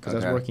program, because I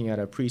was working at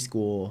a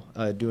preschool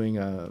doing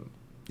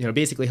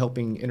basically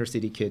helping inner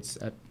city kids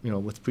at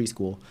with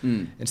preschool.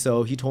 And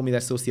so he told me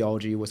that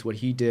sociology was what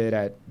he did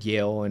at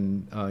Yale,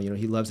 and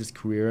he loves his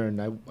career,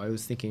 and I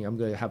was thinking I'm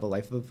going to have a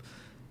life of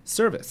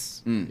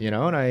service, and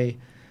I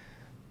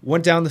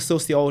went down the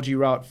sociology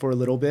route for a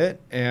little bit,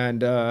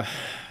 and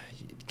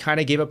kind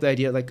of gave up the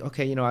idea, like,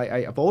 okay,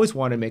 I've always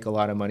wanted to make a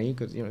lot of money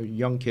because,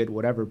 young kid,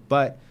 whatever,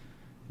 but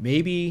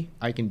maybe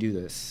I can do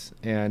this.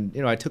 And,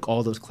 I took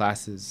all those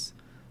classes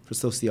for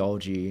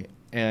sociology,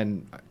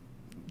 and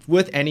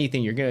with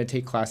anything, you're going to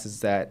take classes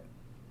that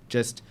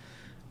just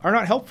are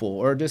not helpful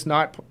or just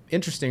not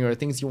interesting or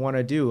things you want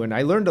to do. And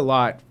I learned a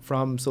lot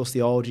from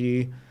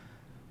sociology,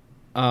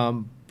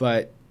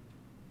 but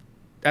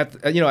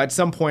at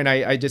some point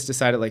I just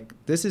decided, like,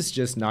 this is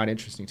just not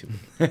interesting to me.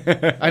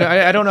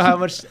 I don't know how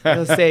much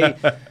to say,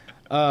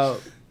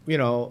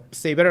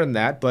 say better than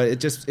that, but it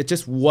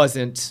just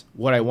wasn't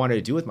what I wanted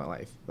to do with my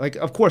life. Like,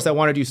 of course I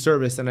want to do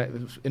service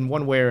in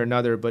one way or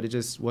another, but it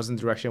just wasn't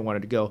the direction I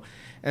wanted to go.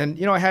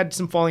 And, I had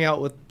some falling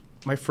out with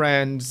my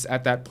friends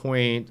at that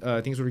point.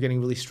 Things were getting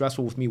really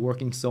stressful with me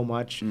working so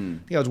much. I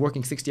think I was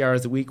working 60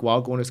 hours a week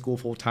while going to school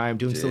full time,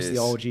 doing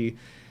sociology.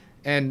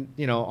 And,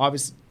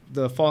 obviously,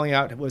 the falling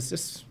out was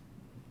just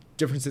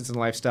differences in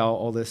lifestyle,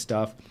 all this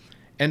stuff.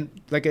 And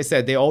like I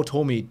said, they all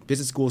told me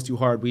business school is too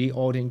hard. We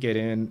all didn't get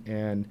in,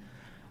 and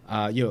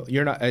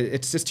you're not.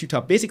 It's just too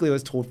tough. Basically, I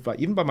was told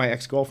even by my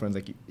ex-girlfriends,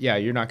 like, yeah,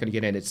 you're not going to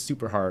get in. It's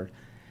super hard.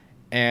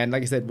 And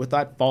like I said, with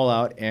that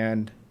fallout,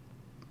 and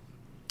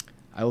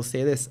I will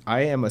say this,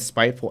 I am a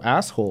spiteful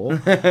asshole.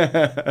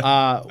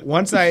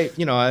 Once I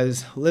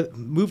was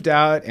moved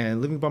out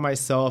and living by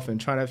myself and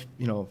trying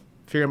to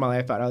figure my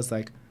life out, I was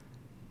like,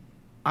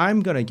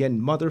 I'm going to get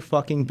in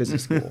motherfucking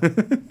business school.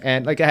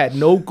 And like I had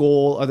no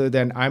goal other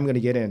than I'm going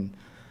to get in.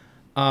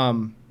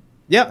 And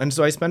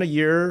so I spent a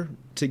year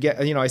to get,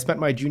 I spent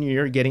my junior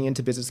year getting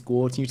into business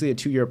school. It's usually a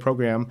 2-year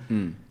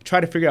program. Try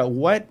to figure out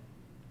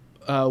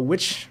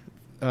which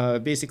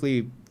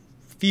basically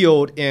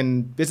field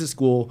in business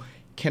school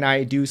can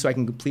I do so I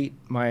can complete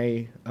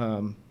my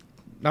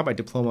not my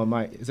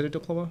diploma, is it a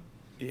diploma?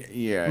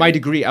 Yeah, my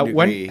degree. How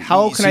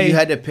can I? You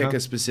had to pick a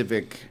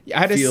specific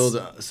field,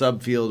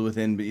 subfield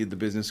within the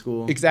business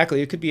school.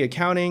 Exactly. It could be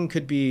accounting,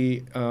 could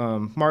be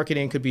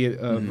marketing, could be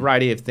a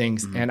variety of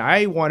things. And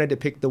I wanted to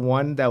pick the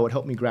one that would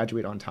help me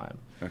graduate on time.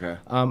 Okay.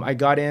 I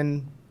got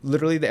in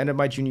literally the end of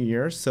my junior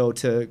year, so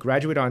to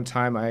graduate on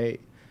time, I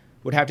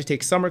would have to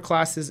take summer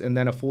classes and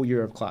then a full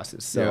year of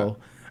classes. So. Yeah.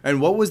 And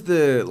what was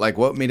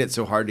what made it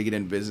so hard to get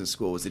into business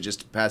school? Was it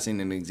just passing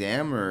an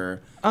exam,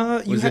 or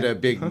was it a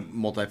big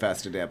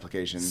multifaceted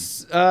application?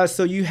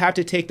 So you have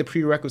to take the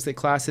prerequisite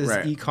classes,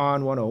 right.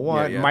 Econ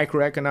 101,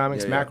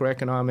 microeconomics,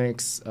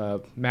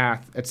 macroeconomics,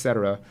 math,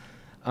 etc.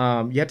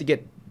 You have to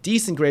get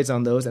decent grades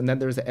on those, and then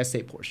there's the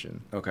essay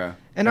portion. Okay.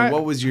 And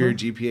what was your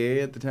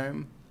GPA at the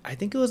time? I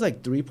think it was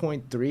like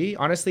 3.3.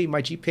 Honestly,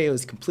 my GPA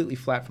was completely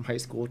flat from high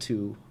school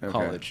to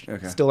college.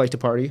 Okay. Still like to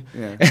party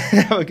and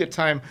have a good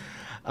time.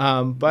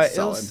 But it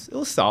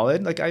was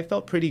solid. Like, I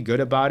felt pretty good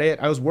about it.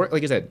 I was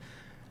like I said,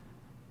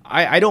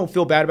 I don't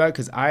feel bad about it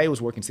because I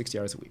was working 60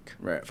 hours a week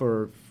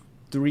for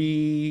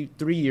three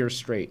years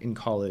straight in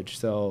college.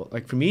 So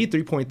like for me,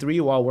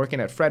 3.3 while working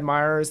at Fred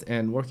Meyer's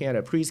and working at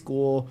a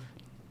preschool,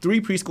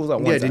 3 preschools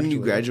at once. Yeah, didn't you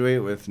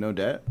graduate with no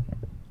debt?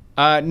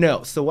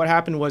 No. So what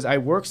happened was I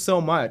worked so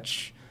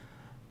much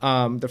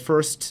the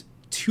first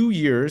 2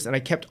 years, and I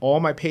kept all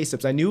my pay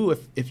stubs. I knew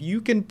if you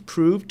can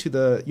prove to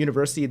the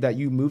university that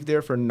you moved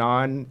there for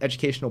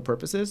non-educational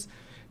purposes,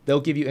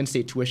 they'll give you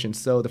in-state tuition.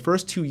 So the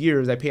first 2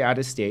 years I pay out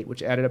of state,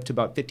 which added up to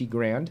about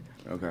 $50,000.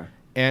 Okay.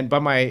 And by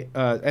my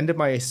end of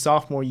my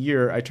sophomore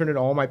year, I turned in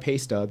all my pay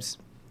stubs.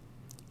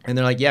 And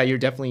they're like, yeah, you're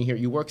definitely here.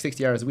 You work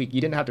 60 hours a week.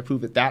 You didn't have to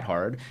prove it that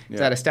hard.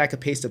 I had a stack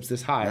of pay stubs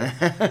this high.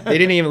 They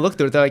didn't even look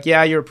through it. They're like,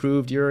 yeah, you're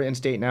approved. You're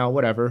in-state now,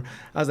 whatever.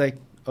 I was like,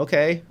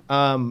 okay.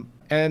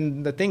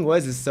 And the thing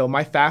so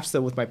my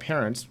FAFSA with my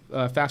parents,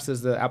 FAFSA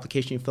is the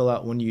application you fill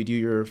out when you do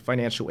your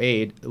financial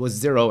aid. It was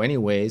 0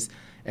 anyways.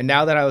 And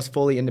now that I was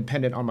fully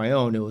independent on my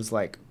own, it was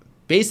like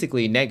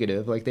basically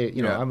negative. Like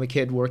I'm a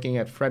kid working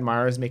at Fred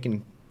Meyer's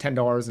making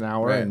 $10 an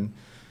hour. Right.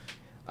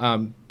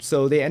 And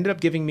so they ended up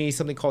giving me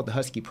something called the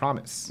Husky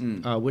Promise,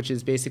 which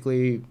is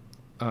basically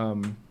a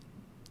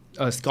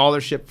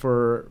scholarship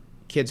for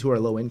kids who are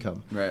low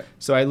income. Right.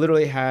 So I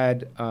literally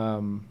had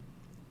my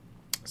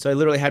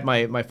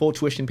full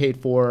tuition paid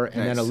for,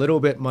 and then a little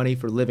bit money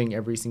for living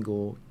every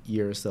single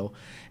year. So,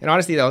 and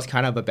honestly, that was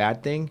kind of a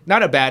bad thing.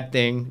 Not a bad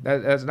thing.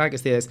 That's not gonna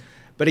say this,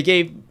 but it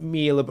gave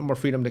me a little bit more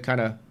freedom to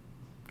kind of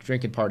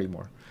drink and party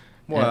more.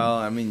 Well,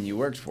 I mean, you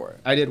worked for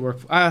it. I did work.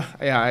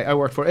 I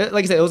worked for it.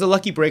 Like I said, it was a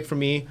lucky break for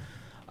me.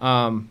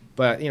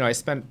 But I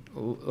spent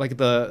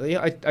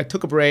I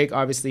took a break.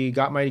 Obviously,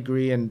 got my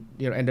degree, and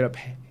ended up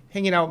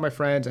hanging out with my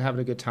friends and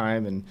having a good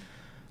time, and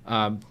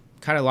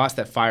kind of lost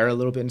that fire a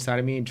little bit inside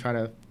of me,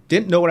 and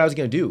didn't know what I was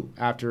going to do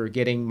after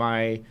getting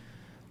my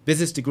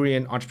business degree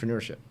in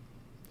entrepreneurship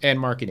and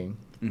marketing.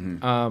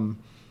 Mm-hmm.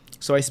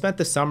 So I spent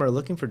the summer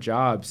looking for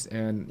jobs,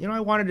 and I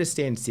wanted to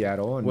stay in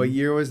Seattle. And what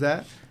year was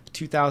that?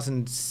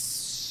 2010.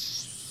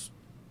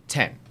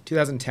 Okay.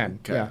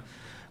 Yeah.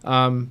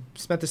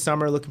 Spent the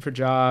summer looking for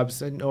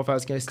jobs. I didn't know if I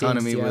was going to stay in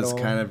Seattle. Economy was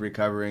kind of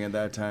recovering at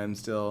that time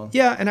still.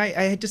 Yeah, and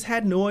I just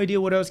had no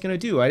idea what I was going to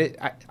do.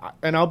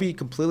 And I'll be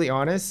completely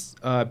honest,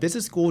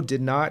 business school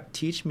did not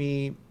teach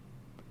me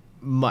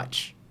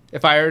much.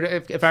 If I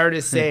were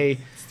to say,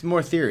 it's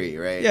more theory,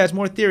 right? Yeah, it's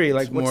more theory.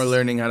 Like, it's more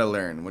learning how to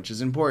learn, which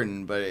is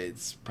important, but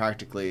it's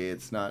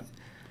not.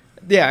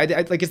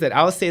 Yeah, like I said,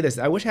 I'll say this.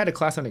 I wish I had a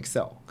class on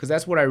Excel, because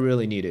that's what I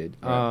really needed.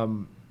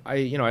 Right.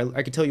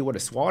 I could tell you what a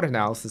SWOT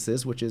analysis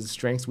is, which is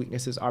strengths,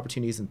 weaknesses,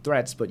 opportunities, and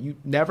threats, but you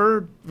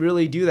never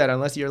really do that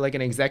unless you're like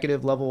an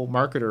executive level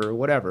marketer or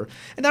whatever.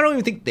 And I don't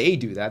even think they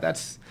do that.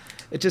 It's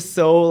just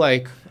so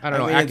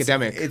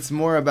academic. It's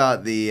more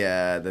about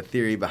the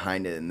theory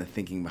behind it and the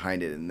thinking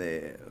behind it and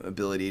the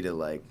ability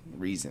to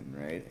reason,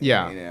 right?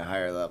 Yeah. In a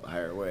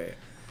higher way.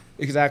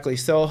 Exactly.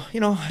 So,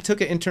 I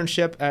took an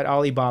internship at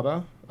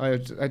Alibaba. I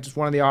just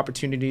one of the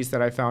opportunities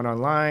that I found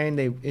online.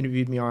 They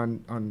interviewed me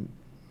on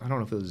I don't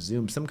know if it was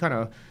Zoom, some kind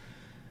of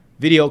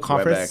video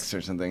conference. WebEx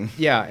or something.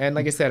 Yeah, and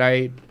like I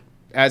said,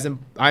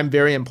 I'm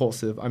very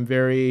impulsive. I'm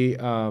very,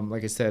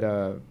 like I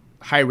said,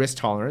 high risk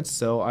tolerance.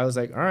 So I was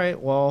like, all right,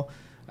 well,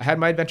 I had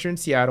my adventure in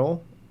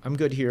Seattle. I'm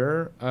good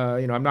here.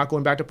 I'm not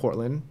going back to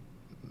Portland.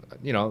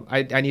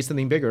 I need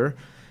something bigger.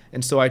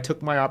 And so I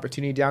took my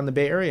opportunity down the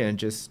Bay Area and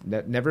just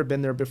never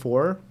been there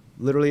before.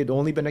 Literally, had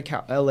only been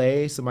to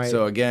LA.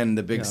 So again,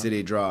 the big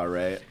city draw,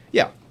 right?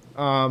 Yeah.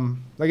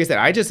 Like I said,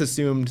 I just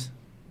assumed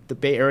the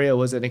Bay Area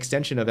was an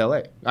extension of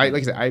LA.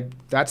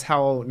 That's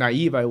how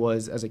naive I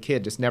was as a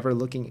kid, just never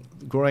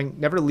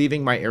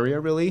leaving my area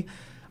really.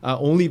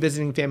 Only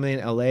visiting family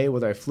in LA,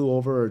 whether I flew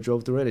over or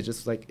drove through it. It's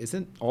just like,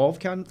 isn't all of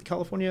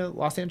California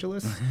Los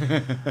Angeles?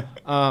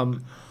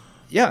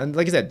 Yeah, and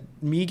like I said,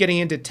 me getting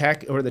into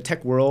tech or the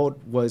tech world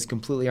was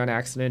completely on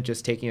accident,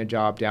 just taking a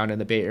job down in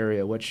the Bay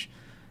Area, which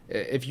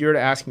if you were to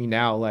ask me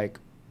now,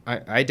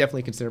 I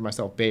definitely consider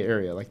myself Bay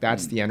Area. Like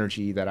that's the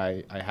energy that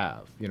I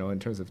have, you know, in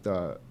terms of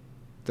the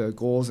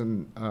goals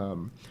and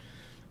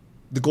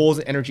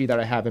energy that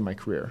I have in my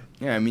career.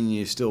 Yeah, I mean,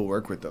 you still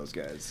work with those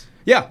guys.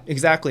 Yeah,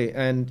 exactly.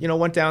 And, you know,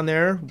 went down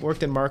there,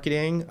 worked in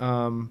marketing.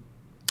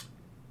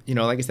 You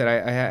know, like I said,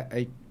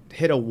 I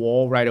hit a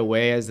wall right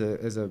away as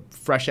a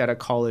fresh out of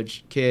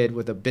college kid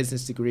with a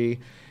business degree.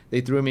 They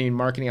threw me in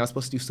marketing. I was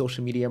supposed to do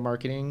social media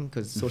marketing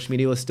because social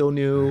media was still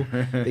new.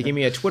 They gave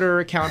me a Twitter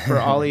account for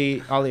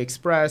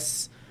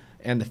AliExpress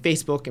and the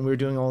Facebook, and we were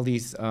doing all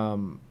these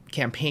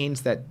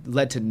campaigns that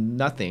led to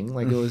nothing.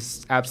 Like, it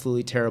was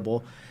absolutely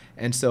terrible.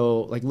 And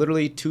so, like,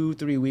 literally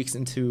 2-3 weeks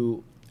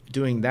into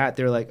doing that,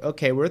 they're like,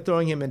 okay, we're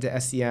throwing him into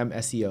SEM,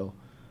 SEO,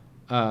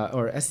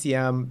 or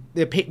SEM.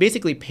 They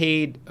basically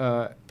paid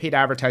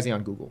advertising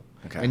on Google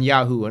and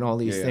Yahoo and all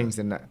these things.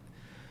 And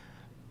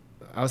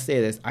I'll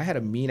say this: I had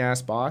a mean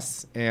ass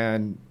boss,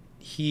 and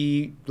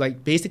he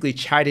like basically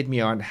chided me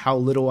on how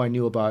little I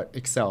knew about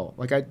Excel.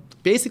 Like, I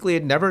basically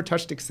had never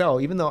touched Excel,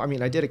 even though, I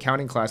mean, I did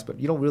accounting class, but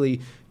you don't really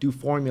do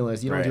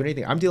formulas. You don't do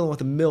anything. I'm dealing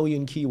with 1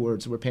 million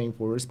keywords we're paying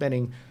for. We're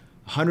spending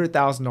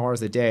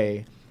 $100,000 a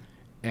day,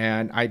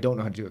 and I don't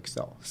know how to do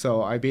Excel.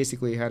 So I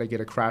basically had to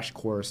get a crash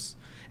course.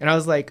 And I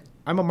was like,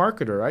 I'm a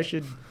marketer.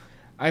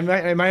 I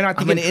might not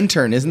think I'm an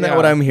intern. Isn't that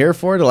what I'm here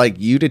for?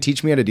 You to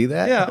teach me how to do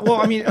that? Yeah.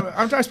 Well, I mean,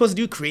 I'm not supposed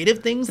to do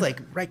creative things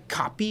like write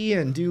copy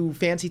and do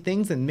fancy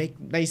things and make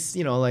nice,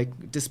 you know,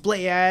 like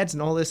display ads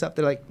and all this stuff.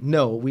 They're like,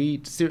 no,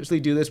 we seriously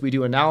do this. We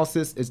do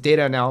analysis. It's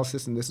data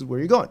analysis, and this is where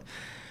you're going.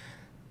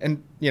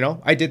 And, you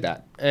know, I did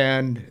that.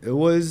 And it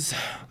was,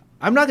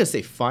 I'm not going to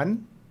say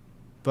fun,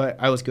 but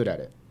I was good at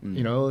it.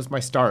 You know, it was my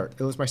start.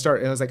 And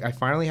it was like, I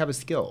finally have a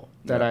skill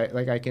that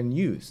I can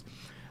use.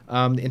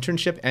 The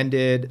internship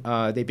ended.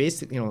 They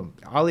basically, you know,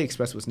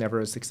 AliExpress was never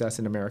a success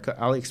in America.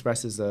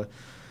 AliExpress is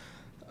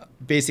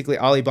basically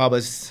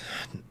Alibaba's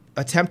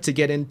attempt to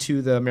get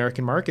into the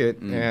American market,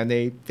 and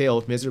they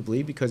failed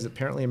miserably because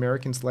apparently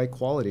Americans like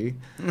quality.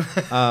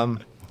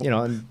 You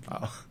know,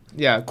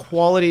 and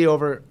quality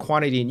over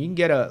quantity. And you can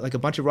get a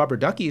bunch of rubber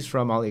duckies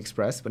from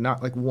AliExpress, but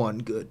not like one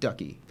good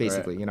ducky,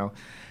 basically, you know.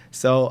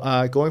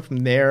 So going from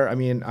there, I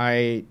mean,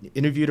 I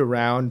interviewed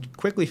around,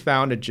 quickly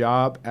found a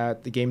job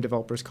at the Game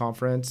Developers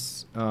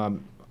Conference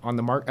on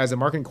the as a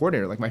marketing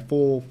coordinator, like my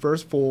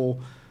first full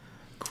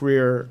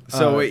career.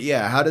 So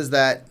how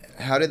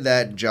did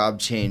that job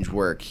change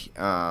work?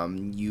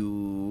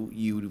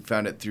 You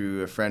found it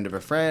through a friend of a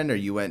friend, or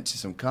you went to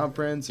some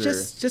conference, or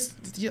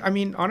just I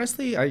mean,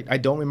 honestly, I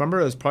don't remember.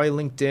 It was probably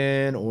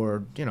LinkedIn,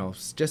 or, you know,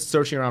 just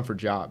searching around for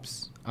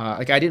jobs.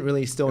 Like, I didn't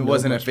really know. It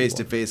wasn't a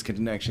face-to-face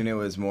connection. It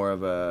was more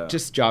of a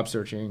just job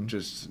searching.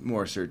 Just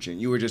more searching.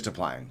 You were just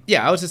applying.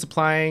 Yeah, I was just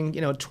applying.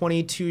 You know,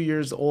 22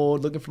 years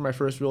old, looking for my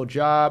first real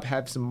job.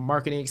 Had some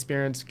marketing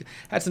experience.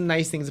 Had some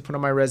nice things to put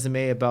on my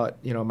resume about,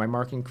 you know, my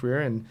marketing career,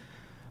 and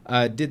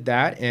did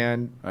that.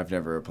 And I've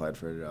never applied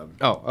for a job.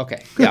 Oh,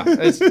 okay. Yeah,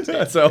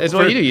 it's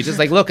what you do. You just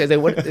like look.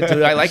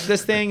 Do I like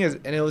this thing?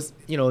 And it was,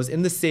 you know, it was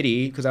in the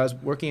city because I was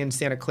working in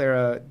Santa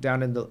Clara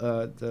down in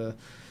the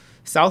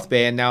South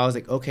Bay, and now I was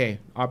like, okay,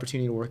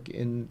 opportunity to work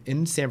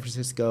in San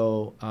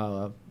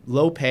Francisco,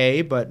 low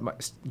pay,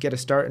 but get a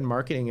start in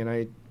marketing, and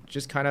I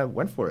just kind of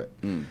went for it.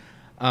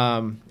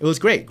 It was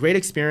great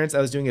experience.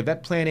 I was doing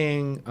event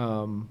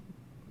planning,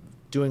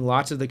 doing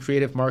lots of the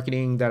creative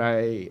marketing that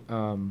I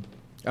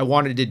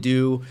wanted to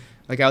do.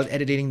 Like, I was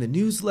editing the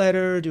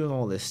newsletter, doing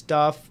all this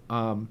stuff.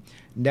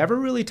 Never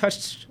really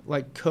touched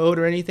like code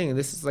or anything, and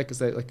this is like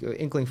an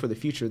inkling for the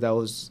future. That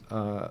was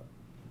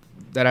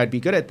that I'd be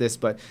good at this,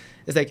 but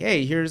it's like,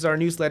 hey, here's our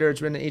newsletter.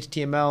 It's written in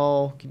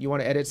HTML. You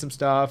want to edit some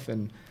stuff?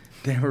 And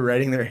they were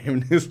writing their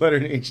newsletter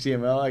in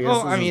HTML. I guess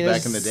this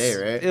was back in the day,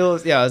 right? It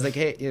was. Yeah, I was like,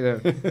 hey, you know,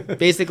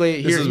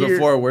 basically, this was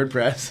before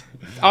WordPress.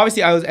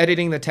 Obviously, I was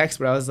editing the text,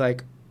 but I was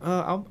like,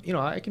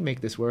 I can make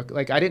this work.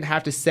 Like, I didn't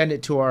have to send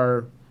it to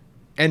our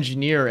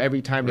engineer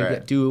every time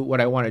to do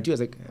what I want to do. I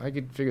was like, I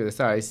could figure this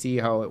out. I see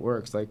how it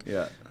works. Like,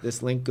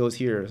 this link goes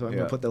here, so I'm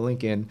gonna put the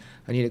link in.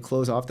 I need to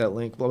close off that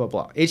link. Blah blah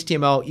blah.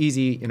 HTML,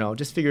 easy. You know,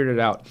 just figured it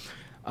out.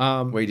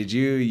 Wait, did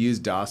you use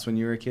DOS when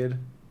you were a kid?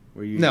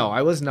 No,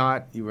 I was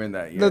not. You were in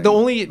that. The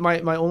only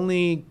my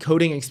only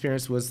coding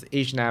experience was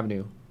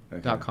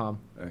AsianAvenue.com.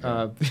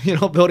 Okay. You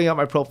know, building out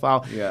my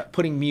profile,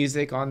 putting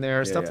music on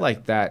there, stuff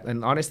like that.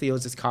 And honestly, it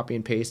was just copy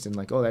and paste, and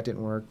like, oh, that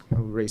didn't work.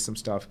 I'll erase some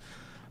stuff.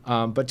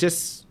 But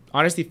just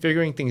honestly,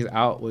 figuring things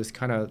out was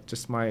kind of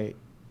just my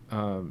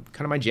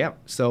jam.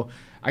 So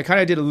I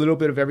kind of did a little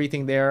bit of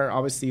everything there.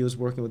 Obviously, I was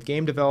working with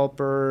game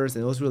developers,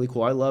 and it was really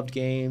cool. I loved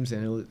games,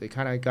 and it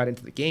kind of got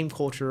into the game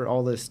culture,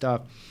 all this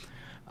stuff.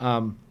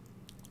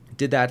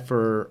 Did that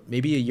for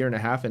maybe a year and a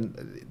half,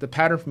 and the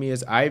pattern for me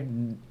is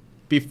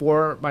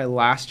before my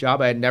last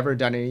job, I had never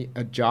done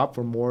a job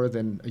for more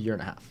than a year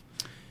and a half.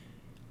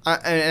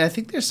 And I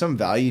think there's some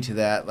value to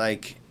that.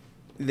 Like,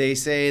 they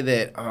say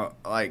that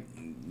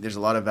there's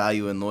a lot of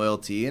value in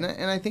loyalty, and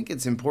I think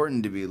it's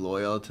important to be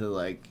loyal to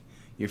like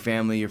your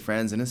family, your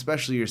friends, and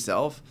especially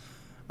yourself.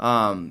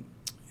 But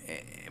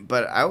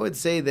I would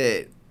say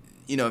that,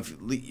 you know,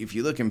 if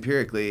you look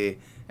empirically,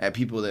 at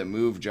people that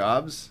move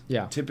jobs,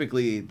 Yeah.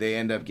 typically they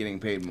end up getting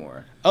paid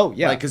more. Oh,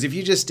 yeah. Like, because if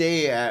you just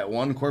stay at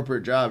one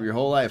corporate job your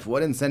whole life,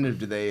 what incentive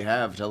do they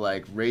have to,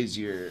 like, raise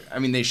your... I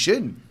mean, they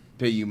should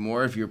pay you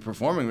more if you're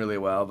performing really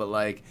well, but,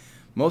 like,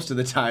 most of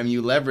the time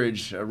you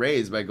leverage a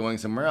raise by going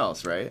somewhere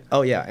else, right?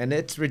 Oh, yeah. And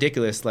it's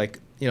ridiculous. Like,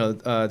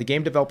 the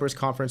Game Developers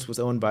Conference was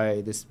owned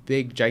by this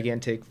big,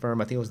 gigantic firm.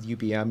 I think it was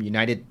UBM,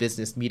 United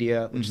Business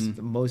Media, which is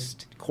the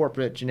most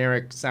corporate,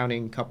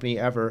 generic-sounding company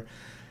ever.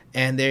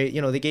 And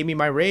they gave me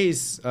my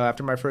raise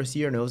after my first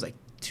year, and it was like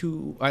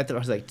 2 or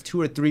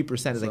 3%.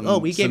 It's like, oh,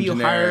 we gave you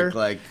generic,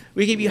 higher,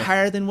 we gave you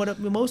higher than what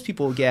most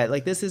people get.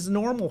 Like, this is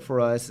normal for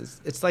us.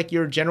 It's like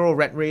your general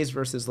rent raise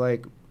versus,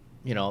 like,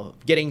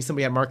 getting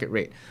somebody at market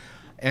rate.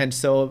 And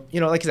so,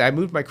 like I said, I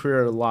moved my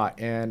career a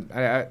lot, and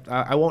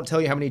I won't tell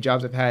you how many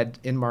jobs I've had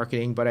in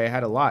marketing, but I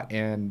had a lot,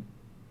 and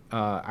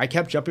I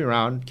kept jumping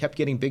around, kept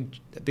getting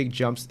big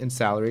jumps in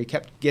salary,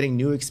 kept getting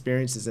new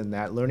experiences in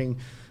that, learning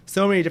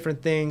so many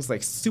different things,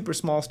 like super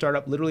small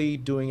startup, literally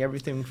doing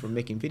everything from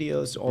making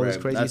videos to all this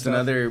crazy That's stuff.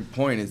 another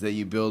point, is that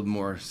you build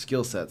more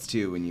skill sets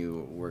too when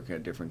you work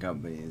at different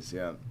companies.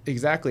 Yeah,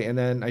 exactly. And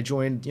then I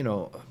joined,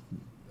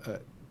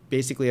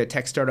 basically a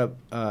tech startup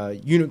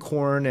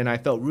unicorn, and I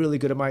felt really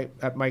good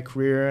at my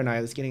career, and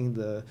I was getting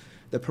the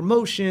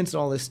promotions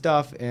and all this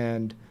stuff.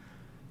 And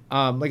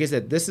like I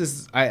said,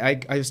 I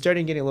was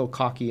starting getting a little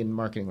cocky in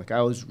marketing. Like,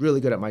 I was really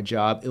good at my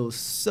job. It was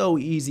so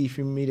easy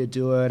for me to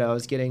do it. I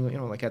was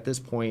getting, like at this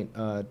point,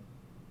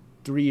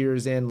 3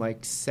 years in,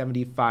 like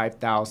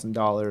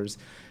 $75,000.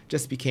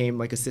 Just became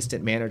like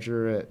assistant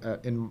manager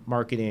in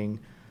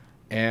marketing,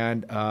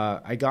 and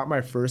I got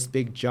my first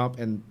big jump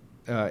in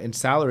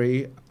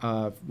salary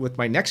with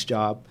my next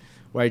job,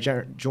 where I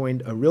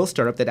joined a real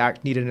startup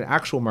that needed an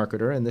actual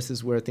marketer, and this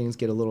is where things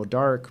get a little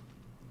dark.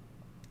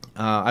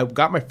 I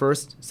got my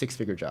first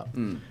six-figure job.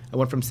 I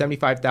went from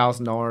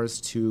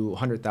 $75,000 to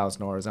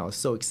 $100,000, and I was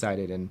so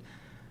excited. And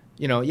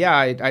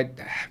I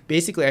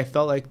basically I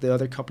felt like the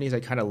other companies, I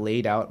kind of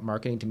laid out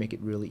marketing to make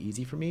it really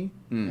easy for me.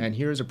 And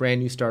here's a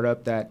brand new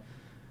startup that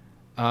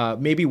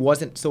maybe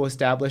wasn't so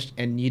established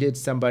and needed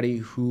somebody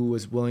who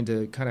was willing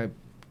to kind of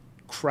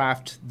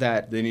craft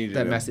that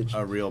message.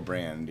 A real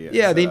brand.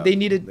 Yeah, they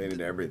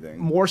needed everything.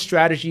 More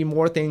strategy,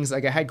 more things.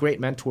 Like, I had great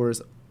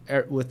mentors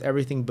with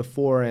everything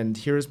before, and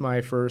here's my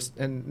first,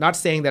 and not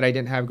saying that I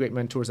didn't have great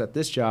mentors at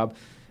this job,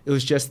 it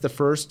was just the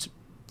first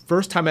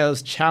time I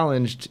was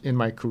challenged in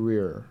my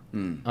career,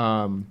 in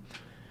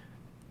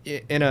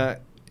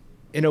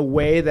a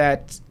way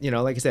that,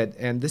 like I said,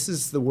 and this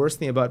is the worst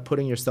thing about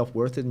putting your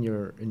self-worth in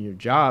your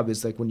job,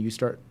 is like when you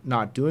start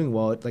not doing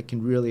well, it like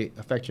can really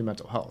affect your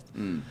mental health.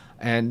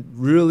 And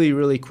really,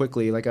 really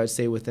quickly, like I'd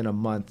say within a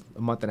month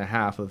and a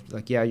half of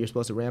like, yeah, you're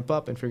supposed to ramp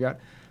up and figure out,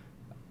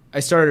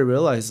 I started to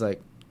realize,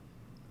 like,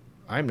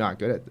 I'm not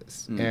good at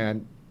this.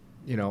 And,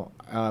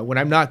 when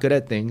I'm not good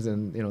at things,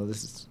 and,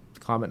 this is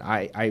common,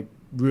 I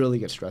really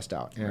get stressed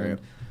out. And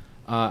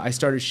I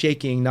started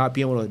shaking, not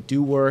being able to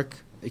do work,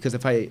 because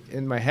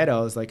in my head, I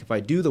was like, if I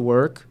do the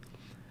work,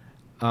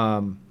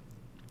 I'm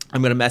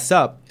going to mess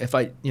up. It's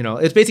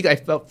basically, I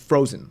felt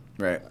frozen.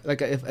 Right.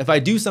 Like, if I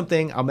do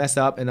something, I'll mess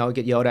up and I'll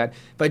get yelled at.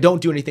 If I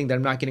don't do anything, then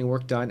I'm not getting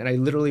work done. And I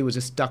literally was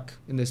just stuck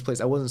in this place.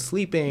 I wasn't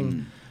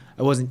sleeping.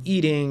 I wasn't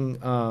eating.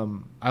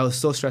 I was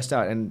so stressed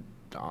out. And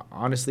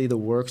honestly, the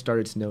work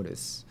started to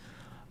notice.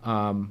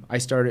 I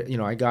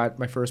got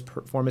my first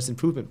performance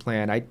improvement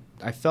plan.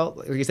 I felt,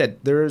 like I said,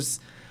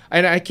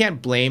 and I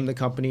can't blame the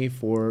company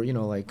for,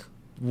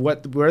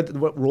 what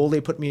role they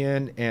put me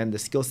in and the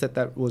skill set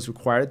that was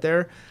required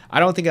there.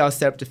 I don't think I was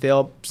set up to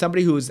fail.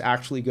 Somebody who was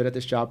actually good at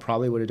this job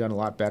probably would have done a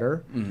lot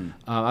better.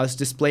 I was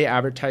display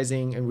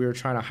advertising, and we were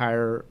trying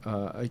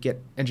to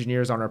get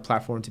engineers on our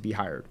platform to be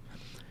hired.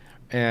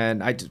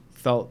 And I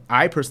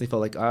personally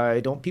felt like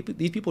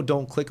these people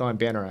don't click on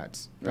banner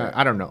ads. Right.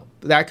 I don't know.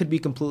 That could be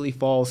completely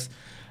false.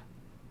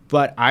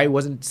 But I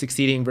wasn't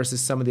succeeding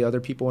versus some of the other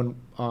people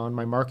on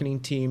my marketing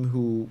team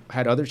who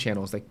had other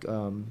channels, like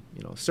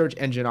search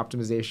engine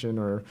optimization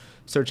or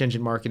search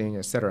engine marketing,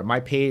 et cetera. My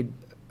paid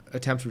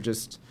attempts were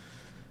just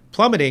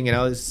plummeting, and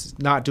I was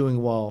not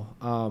doing well.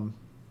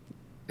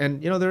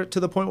 And they're to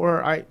the point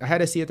where I had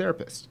to see a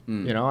therapist.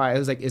 I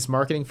was like, is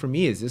marketing for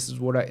me? This is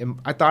what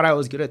I thought I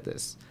was good at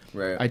this.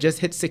 Right. I just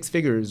hit six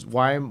figures.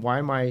 Why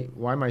am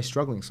I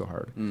struggling so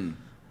hard?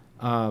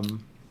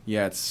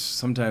 Yeah,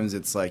 sometimes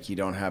it's like you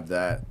don't have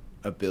that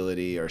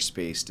ability or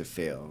space to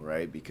fail,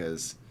 right?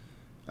 Because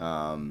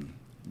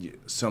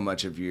so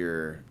much of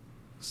you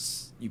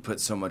put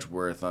so much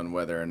worth on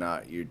whether or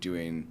not you're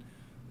doing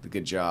the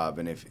good job,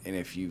 and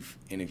if you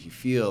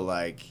feel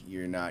like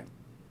you're not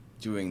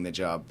doing the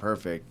job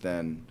perfect,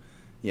 then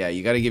yeah,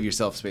 you got to give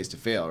yourself space to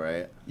fail,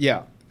 right?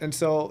 Yeah, and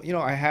so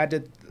I had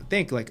to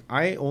think, like,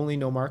 I only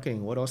know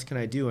marketing. What else can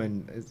I do?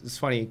 And it's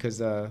funny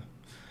because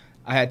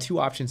I had two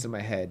options in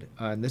my head,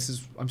 and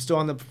I'm still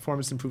on the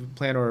performance improvement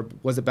plan, or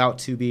was about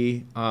to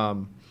be. I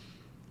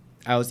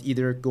was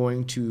either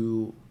going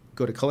to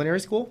go to culinary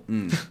school,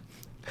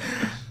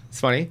 It's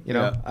funny,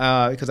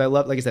 because I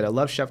love, like I said, I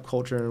love chef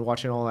culture and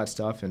watching all that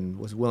stuff, and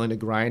was willing to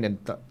grind and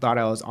thought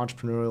I was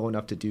entrepreneurial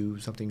enough to do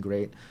something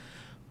great.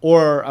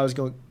 Or I was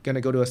going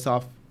to go to a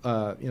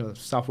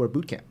software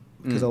boot camp,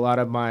 because a lot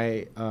of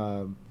my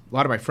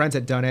friends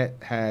had done it,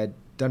 had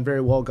done very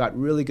well, got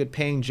really good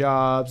paying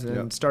jobs,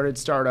 and started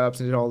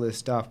startups and did all this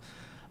stuff.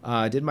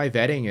 Did my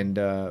vetting,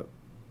 and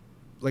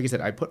like I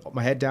said, I put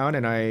my head down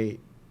and I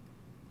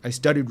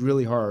studied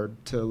really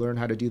hard to learn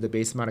how to do the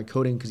base amount of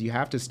coding, because you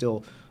have to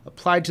still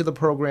apply to the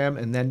program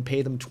and then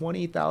pay them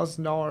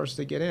 $20,000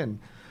 to get in.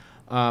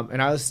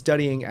 And I was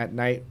studying at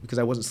night because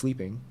I wasn't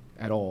sleeping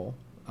at all,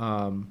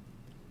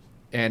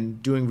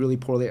 and doing really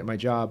poorly at my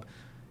job.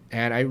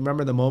 And I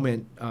remember the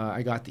moment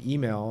I got the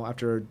email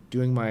after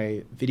doing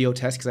my video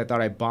test, because I thought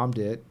I bombed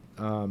it,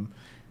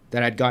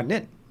 that I'd gotten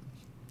in.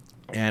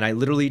 And I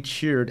literally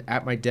cheered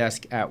at my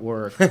desk at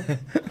work.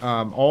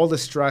 All the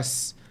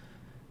stress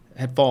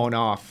had fallen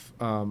off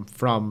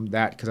from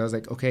that, because I was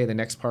like, okay, the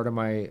next part of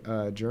my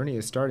journey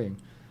is starting.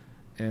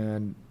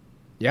 And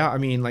yeah, I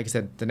mean, like I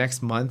said, the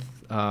next month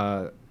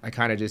I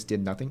kind of just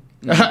did nothing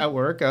at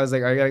work. I was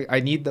like, I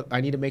need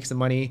to make some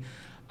money.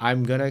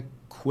 I'm gonna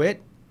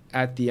quit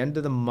at the end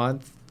of the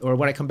month, or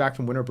when I come back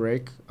from winter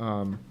break,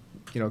 going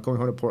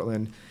home to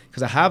Portland,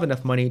 because I have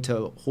enough money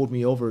to hold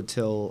me over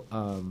till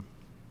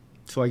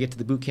I get to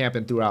the boot camp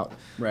and throughout.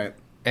 Right.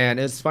 And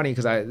it's funny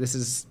because this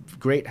is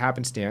great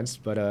happenstance,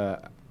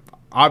 but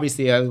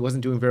obviously I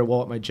wasn't doing very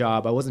well at my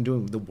job. I wasn't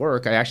doing the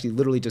work. I actually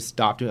literally just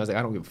stopped doing it. I was like,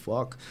 I don't give a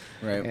fuck.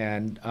 Right.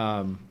 And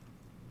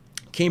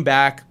came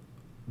back.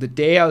 The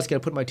day I was going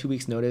to put my 2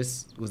 weeks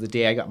notice was the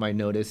day I got my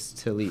notice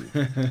to leave.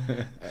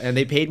 And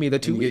they paid me the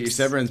 2 weeks. You get your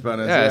severance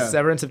bonus. Yeah,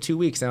 severance of 2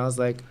 weeks. And I was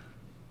like,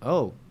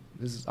 oh,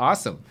 this is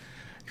awesome.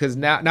 Because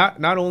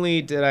not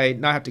only did I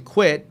not have to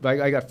quit,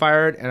 but I got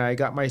fired and I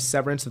got my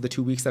severance of the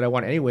 2 weeks that I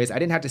wanted anyways. I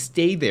didn't have to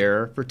stay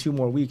there for 2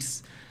 more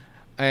weeks.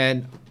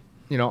 And,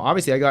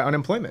 obviously I got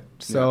unemployment.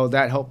 So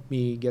that helped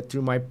me get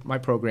through my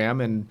program.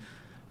 And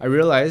I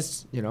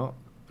realized,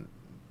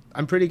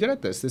 I'm pretty good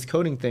at this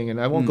coding thing.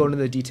 And I won't go into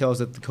the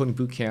details of the coding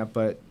boot camp,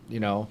 but,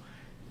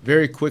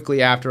 very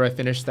quickly after I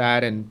finished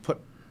that and put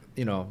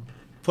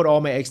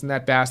all my eggs in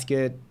that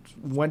basket,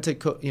 went to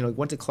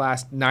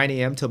class 9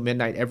 a.m. till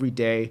midnight every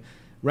day,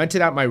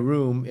 rented out my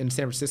room in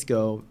San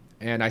Francisco,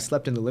 and I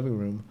slept in the living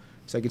room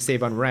so I could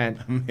save on rent.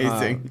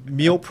 Amazing.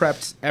 Meal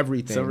prepped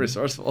everything. So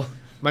resourceful.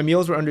 My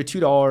meals were under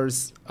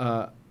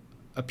 $2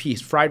 a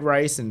piece, fried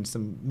rice and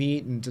some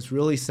meat and just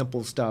really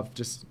simple stuff,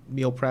 just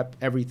meal prep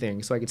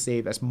everything so I could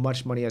save as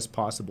much money as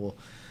possible.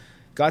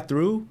 Got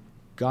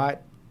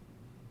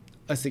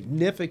a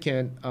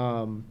significant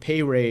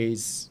pay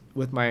raise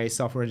with my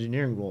software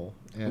engineering role.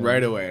 And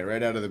right away,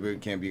 right out of the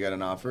boot camp, you got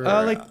an offer?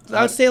 I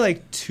would say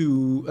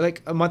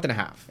a month and a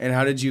half. And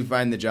how did you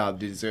find the job?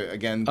 Just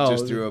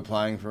through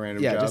applying for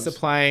random jobs? Yeah, just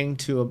applying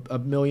to a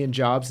million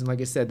jobs. And like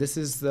I said, this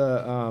is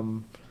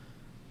the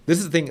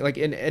thing. Like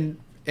in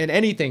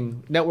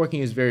anything, networking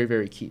is very,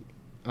 very key.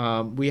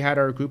 We had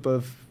our group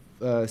of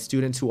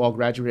students who all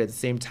graduated at the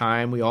same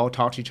time. We all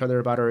talked to each other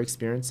about our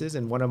experiences.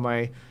 And one of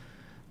my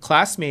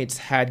classmates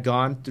had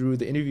gone through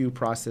the interview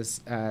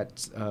process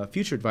at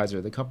Future Advisor,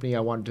 the company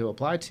I wanted to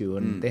apply to,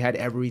 and they had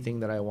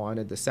everything that I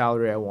wanted, the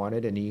salary I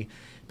wanted, and he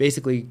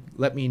basically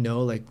let me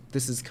know, like,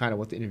 this is kind of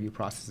what the interview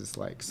process is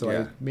like. So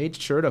I made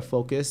sure to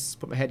focus,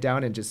 put my head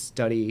down, and just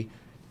study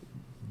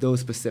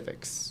those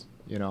specifics,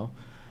 and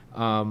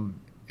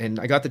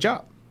I got the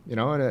job,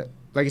 and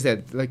like I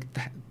said,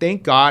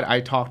 thank God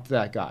I talked to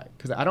that guy,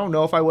 because I don't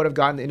know if I would have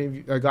gotten the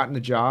interview or gotten the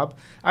job.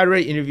 I'd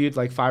already interviewed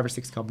like 5 or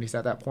 6 companies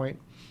at that point.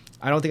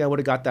 I don't think I would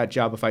have got that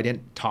job if I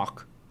didn't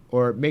talk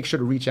or make sure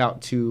to reach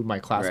out to my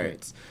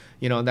classmates.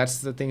 Right. And that's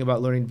the thing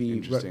about learning to be,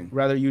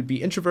 rather you'd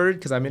be introverted,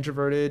 because I'm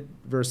introverted,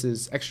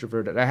 versus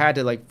extroverted. I had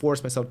to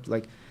force myself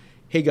to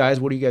hey guys,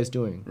 what are you guys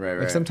doing?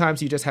 Right.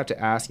 Sometimes you just have to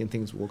ask and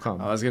things will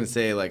come. I was going to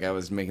say, I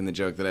was making the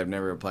joke that I've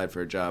never applied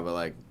for a job,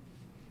 but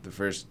the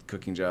first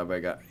cooking job I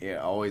got,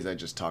 always I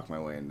just talked my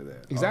way into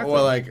that. Exactly.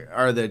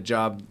 Or the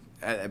job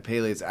at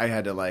Pele's, I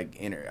had to I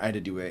had to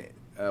do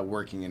a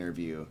working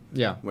interview.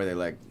 Yeah. Where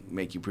they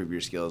make you prove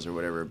your skills or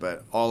whatever.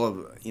 But all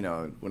of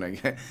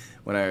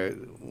when I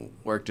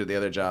worked at the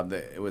other job,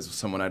 it was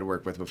someone I'd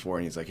worked with before,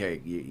 and he's like,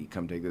 hey, you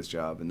come take this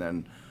job. And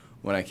then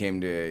when I came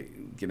to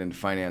get into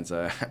finance,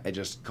 I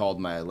just called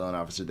my loan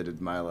officer that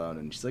did my loan,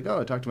 and she's like,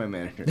 oh, talk to my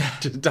manager.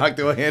 Just talk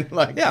to him.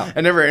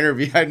 I never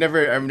interviewed. I've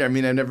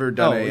never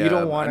done you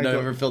don't want I've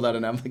never filled out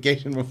an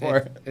application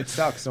before. It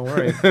sucks. Don't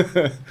worry.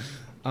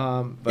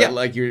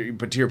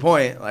 But to your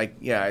point,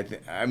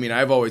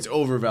 I've always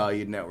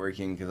overvalued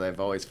networking, because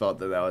I've always felt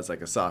that was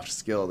a soft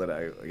skill that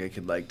I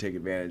could take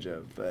advantage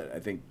of. But I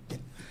think,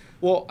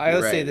 I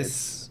would say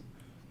this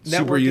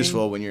super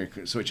useful when you're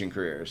switching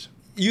careers.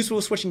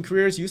 Useful switching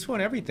careers, useful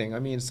in everything. I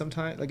mean,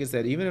 sometimes, like I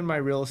said, even in my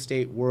real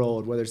estate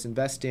world, whether it's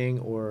investing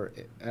or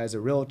as a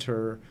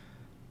realtor,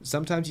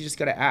 sometimes you just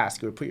got to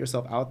ask or put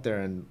yourself out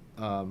there. And,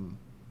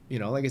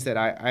 like I said,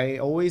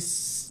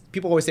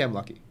 people always say I'm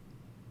lucky,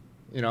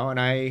 and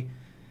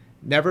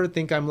never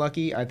think I'm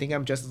lucky. I think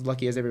I'm just as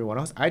lucky as everyone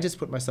else. I just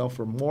put myself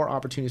for more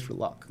opportunities for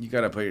luck. You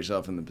got to put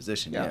yourself in the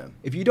position. Yeah.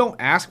 If you don't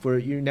ask for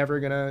it, you're never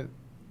gonna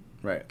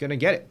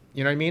get it.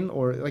 You know what I mean?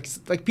 Or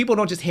like people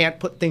don't just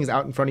put things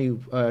out in front of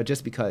you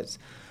just because.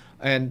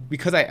 And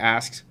because I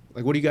asked,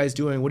 like, what are you guys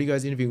doing? What are you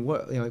guys interviewing?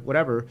 What, like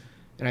whatever.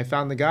 And I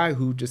found the guy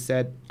who just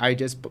said, I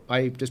just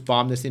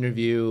bombed this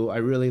interview. I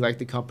really like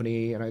the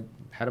company, and I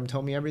had him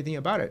tell me everything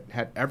about it.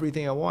 Had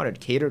everything I wanted: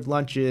 catered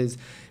lunches,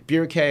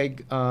 beer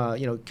keg,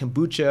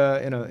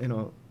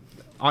 kombucha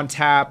on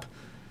tap,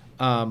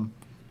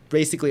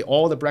 basically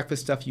all the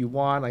breakfast stuff you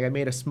want. Like I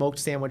made a smoked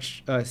salmon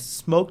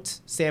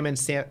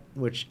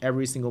sandwich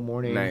every single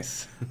morning.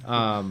 Nice.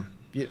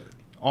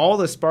 All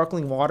the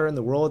sparkling water in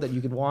the world that you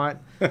could want.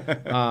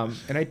 And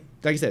like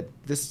I said,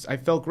 I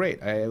felt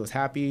great. I was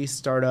happy,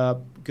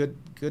 startup,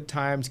 good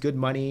times, good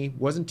money.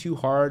 Wasn't too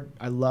hard.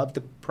 I loved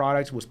the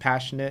product, was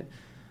passionate.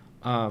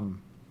 I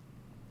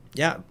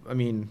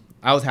mean,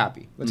 I was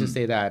happy. Let's just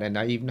say that. And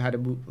I even had to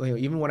move,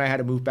 even when I had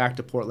to move back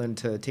to Portland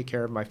to take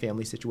care of my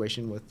family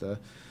situation with them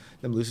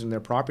losing their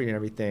property and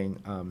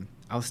everything,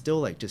 I was still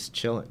like just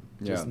chilling,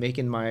 just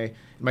making my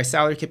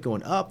salary kept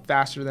going up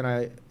faster than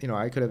I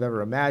could have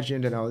ever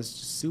imagined, and I was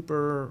just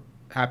super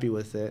happy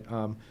with it.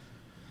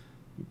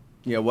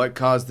 What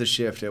caused the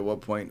shift? At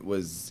what point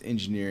was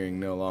engineering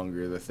no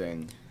longer the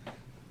thing?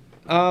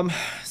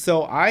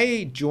 So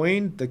I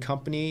joined the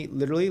company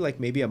literally like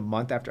maybe a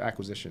month after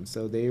acquisition.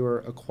 So they were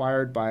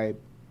acquired by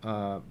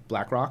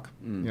BlackRock,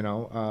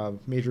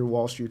 major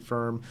Wall Street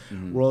firm,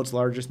 world's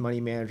largest money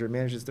manager,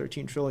 manages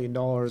 $13 trillion,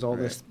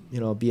 this,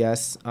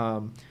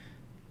 BS.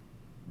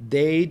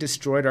 They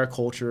destroyed our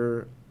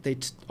culture.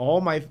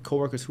 All my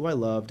coworkers who I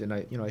loved and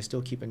I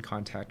still keep in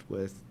contact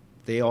with,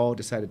 they all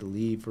decided to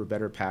leave for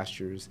better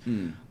pastures.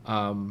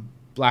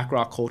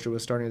 BlackRock culture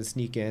was starting to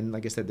sneak in.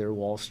 Like I said, they're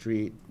Wall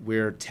Street,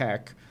 we're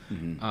tech.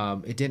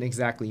 It didn't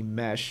exactly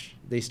mesh.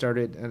 They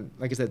started, and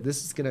like I said,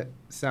 this is going to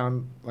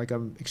sound like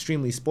I'm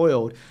extremely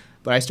spoiled,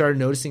 but I started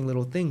noticing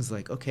little things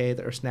like, okay,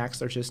 our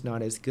snacks are just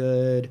not as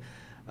good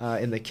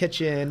in the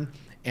kitchen.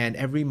 And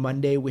every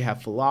Monday we have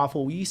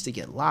falafel. We used to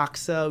get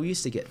laksa. We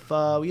used to get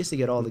pho. We used to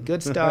get all the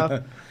good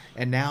stuff.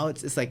 And now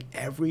it's like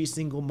every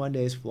single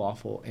Monday is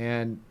falafel.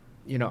 And,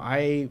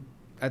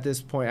 at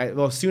this point,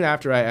 soon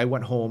after I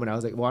went home and I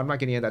was like, well, I'm not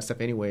getting any of that stuff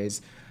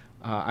anyways.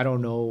 I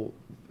don't know.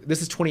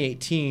 This is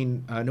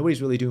 2018.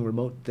 Nobody's really doing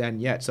remote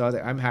then yet. So I was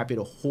like, I'm happy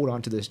to hold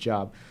on to this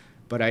job.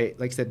 But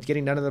like I said,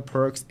 getting none of the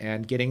perks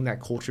and getting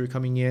that culture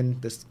coming in,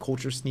 this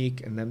culture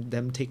sneak, and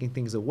them taking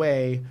things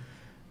away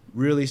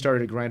really started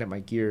to grind at my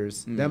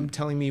gears. Them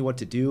telling me what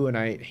to do, and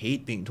I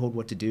hate being told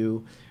what to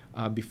do.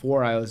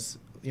 Before I was,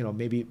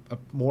 maybe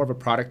more of a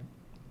product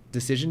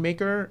decision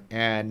maker,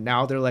 and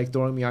now they're like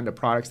throwing me onto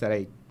products that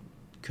I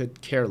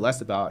could care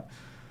less about.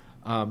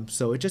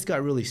 So it just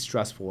got really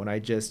stressful, and I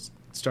just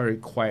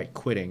started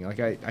quitting. Like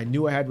I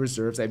knew I had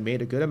reserves. I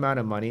made a good amount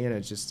of money, and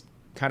it's just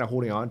kind of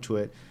holding on to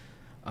it.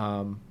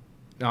 Now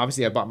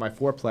obviously I bought my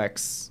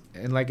fourplex,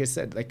 and like I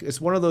said, like it's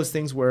one of those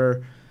things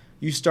where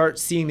you start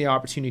seeing the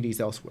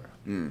opportunities elsewhere.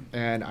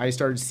 And I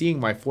started seeing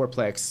my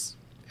fourplex,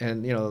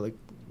 and like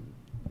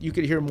you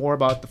could hear more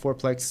about the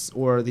fourplex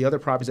or the other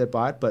properties I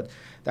bought, but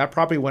that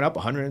property went up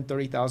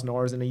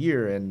 $130,000 in a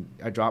year, and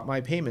I dropped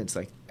my payments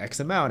like X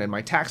amount, and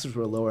my taxes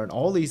were lower, and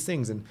all these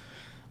things. And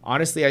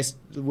honestly, I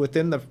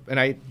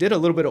did a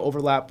little bit of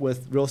overlap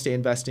with real estate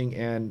investing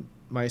and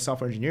my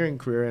software engineering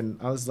career, and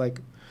I was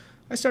like,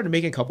 I started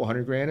making a couple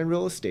 $100,000 in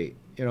real estate,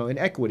 in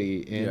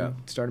equity, and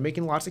started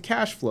making lots of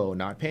cash flow,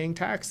 not paying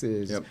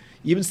taxes,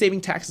 even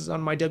saving taxes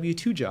on my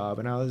W-2 job.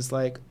 And I was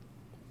like,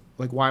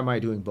 why am I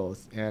doing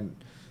both? And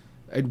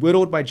I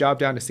whittled my job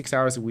down to 6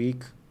 hours a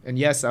week. And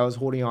yes, I was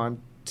holding on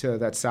to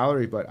that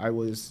salary, but I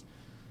was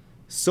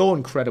so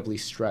incredibly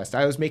stressed.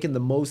 I was making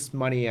the most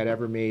money I'd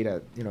ever made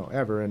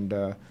ever,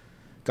 and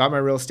got my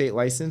real estate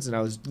license, and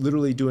I was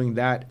literally doing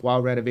that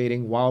while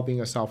renovating, while being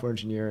a software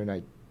engineer, and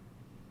I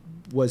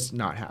was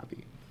not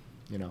happy,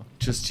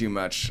 Just too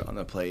much on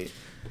the plate.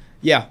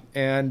 Yeah,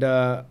 and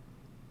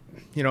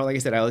like I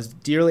said, I was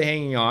dearly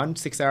hanging on.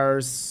 6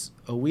 hours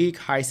a week,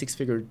 high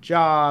six-figure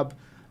job,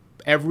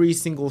 every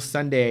single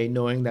Sunday,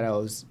 knowing that I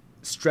was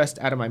stressed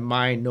out of my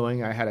mind,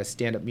 knowing I had a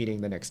stand-up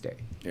meeting the next day.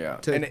 Yeah,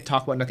 to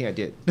talk about nothing I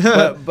did.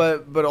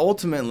 but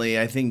ultimately,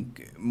 I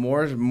think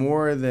more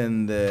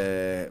than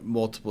the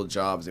multiple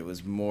jobs, it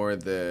was more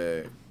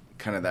the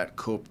kind of that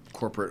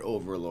corporate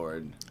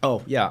overlord.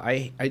 Oh yeah,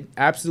 I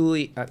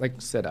absolutely, like I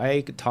said,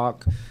 I could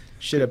talk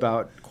shit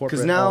about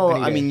corporate. Because now,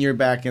 I mean, you're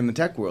back in the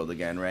tech world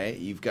again, right?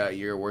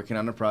 You're working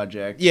on a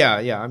project.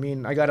 Yeah. I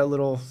mean, I got a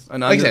little,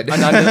 an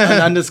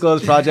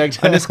undisclosed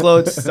project,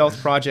 undisclosed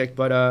stealth project,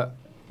 but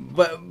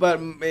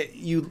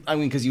you, I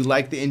mean, because you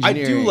like the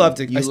engineering. I do love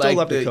to. I still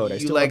love to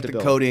code. You like the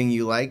coding.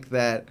 You like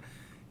that.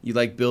 You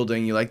like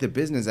building. You like the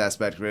business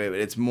aspect of it.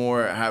 It's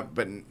more,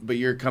 but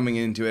you're coming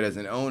into it as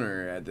an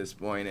owner at this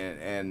point,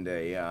 and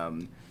a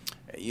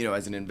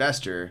as an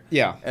investor,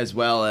 as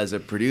well as a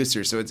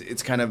producer. So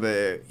it's kind of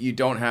you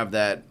don't have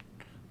that,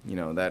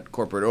 that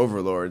corporate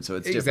overlord. So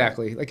it's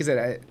exactly different. Like I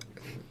said,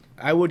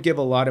 I would give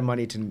a lot of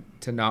money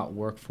to not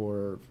work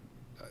for,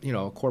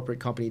 a corporate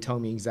company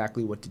telling me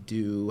exactly what to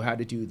do, how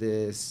to do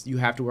this. You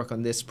have to work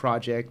on this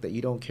project that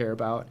you don't care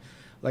about.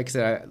 Like I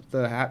said,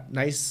 the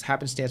nice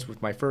happenstance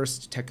with my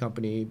first tech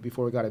company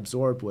before we got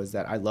absorbed was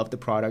that I loved the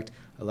product,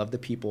 I loved the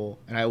people,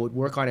 and I would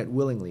work on it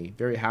willingly,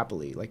 very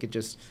happily. Like it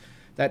just,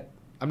 that,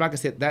 I'm not gonna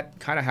say that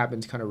kind of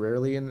happens kind of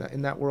rarely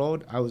in that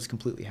world. I was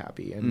completely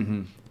happy,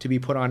 and to be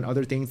put on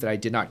other things that I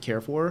did not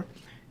care for,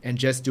 and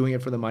just doing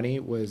it for the money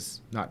was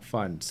not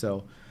fun.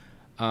 So,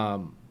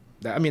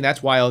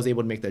 that's why I was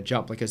able to make that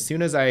jump. Like as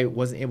soon as I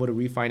wasn't able to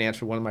refinance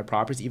for one of my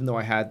properties, even though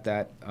I had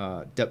that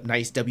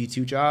nice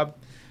W-2 job,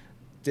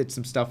 did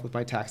some stuff with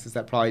my taxes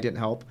that probably didn't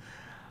help.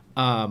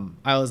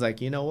 I was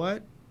like, you know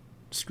what?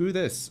 Screw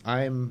this.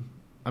 I'm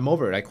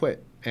over it. I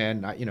quit.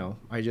 And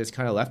I just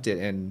kind of left it.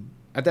 And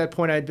at that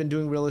point I'd been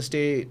doing real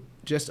estate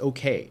just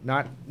okay.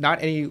 Not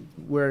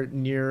anywhere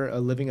near a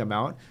living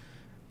amount,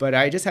 but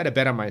I just had to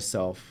bet on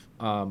myself.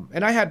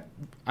 And I had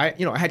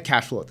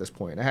cash flow at this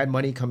point. I had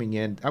money coming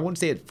in. I wouldn't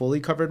say it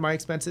fully covered my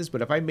expenses,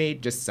 but if I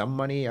made just some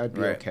money, I'd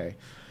be okay.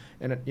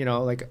 And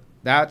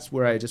that's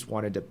where I just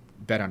wanted to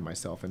bet on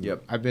myself, and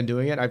I've been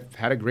doing it. I've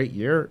had a great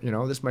year.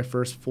 This is my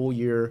first full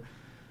year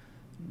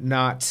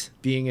not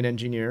being an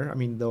engineer. I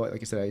mean, though,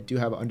 like I said, I do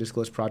have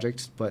undisclosed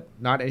projects, but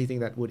not anything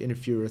that would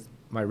interfere with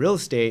my real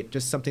estate.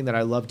 Just something that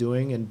I love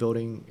doing and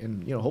building,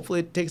 and hopefully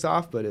it takes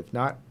off. But if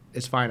not,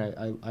 it's fine.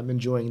 I'm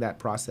enjoying that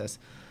process.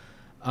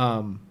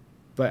 But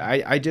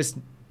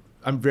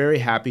I'm very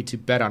happy to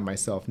bet on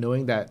myself,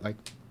 knowing that like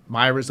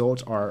my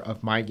results are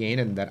of my gain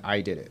and that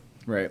I did it.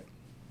 Right.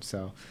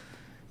 So.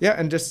 Yeah,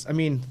 and just,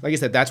 like I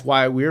said, that's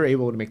why we were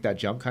able to make that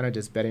jump, kind of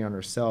just betting on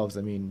ourselves.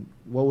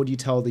 What would you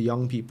tell the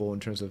young people in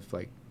terms of,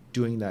 like,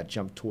 doing that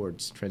jump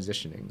towards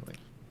transitioning? Like,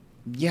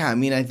 yeah,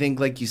 I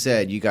think, like you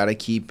said, you got to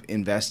keep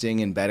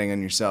investing and betting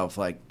on yourself.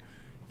 Like,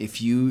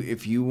 if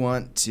you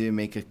want to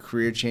make a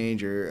career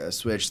change or a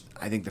switch,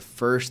 I think the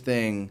first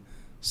thing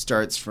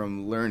starts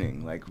from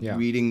learning, like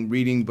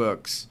reading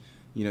books,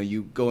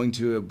 you going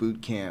to a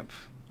boot camp,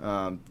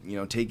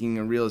 taking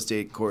a real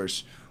estate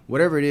course.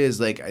 Whatever it is,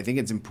 like I think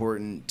it's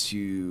important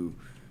to,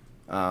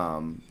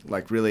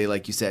 really,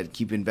 like you said,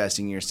 keep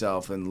investing in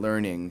yourself and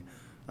learning,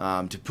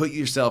 to put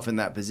yourself in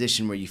that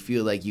position where you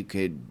feel like you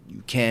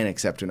can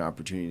accept an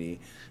opportunity.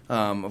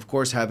 Of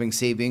course, having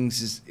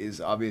savings is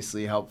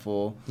obviously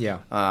helpful. Yeah.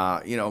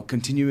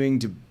 Continuing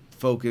to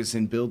focus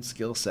and build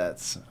skill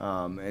sets,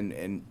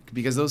 and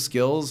because those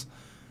skills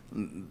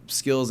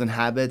and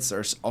habits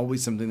are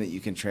always something that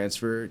you can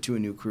transfer to a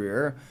new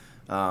career.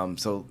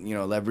 So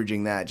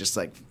leveraging that, just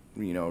like.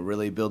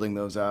 Really building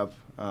those up.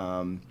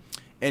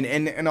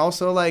 And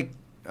also like,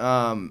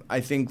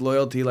 I think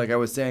loyalty, like I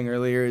was saying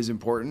earlier, is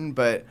important,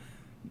 but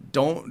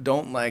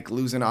don't like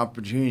lose an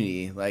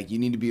opportunity. Like you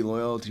need to be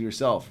loyal to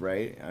yourself,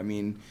 right?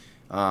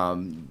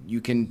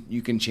 You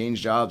can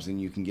change jobs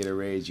and you can get a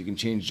raise. You can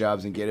change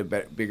jobs and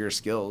get bigger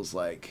skills.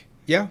 Like,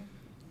 yeah.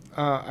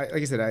 Like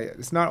I said,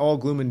 it's not all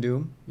gloom and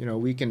doom.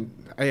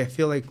 I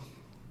feel like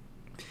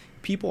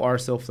people are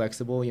so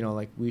flexible,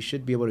 like we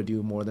should be able to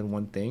do more than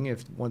one thing.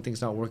 If one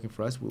thing's not working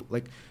for us, we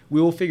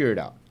will figure it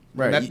out.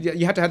 Right.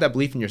 You have to have that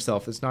belief in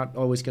yourself. It's not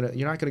always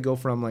you're not gonna go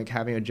from like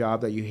having a job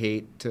that you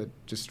hate to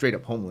just straight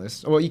up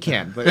homeless. Well, you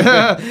can, but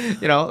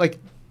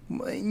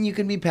you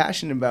can be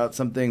passionate about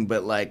something,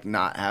 but like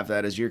not have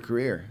that as your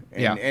career.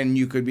 And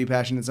you could be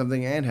passionate about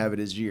something and have it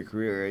as your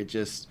career. It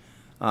just,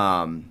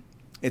 I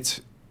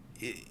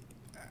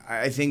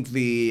think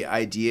the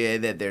idea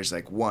that there's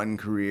like one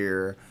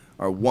career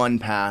or one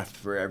path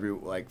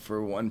for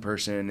for one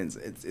person,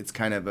 it's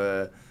kind of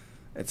a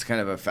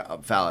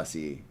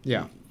fallacy.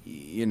 Yeah.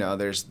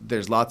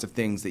 There's lots of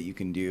things that you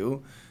can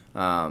do.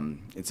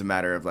 It's a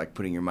matter of like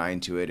putting your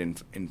mind to it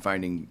and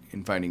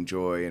finding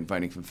joy and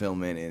finding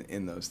fulfillment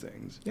in those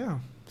things. Yeah.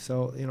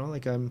 So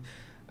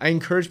I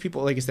encourage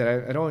people. Like I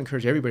said, I don't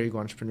encourage everybody to go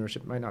entrepreneurship.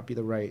 It might not be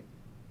the right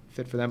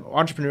fit for them.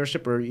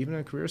 Entrepreneurship or even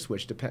a career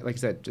switch. Like I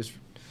said, just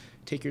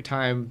take your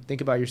time, think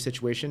about your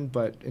situation.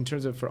 But in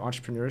terms of for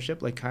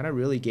entrepreneurship, like kind of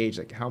really gauge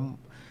like how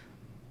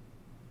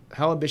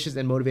ambitious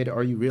and motivated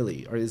are you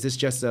really? Or is this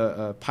just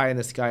a pie in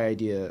the sky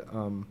idea?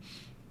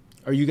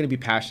 Are you going to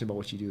be passionate about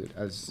what you do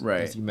as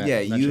you mentioned? Yeah,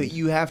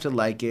 you have to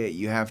like it.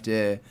 You have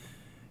to,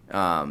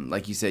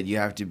 like you said, you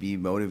have to be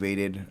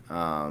motivated.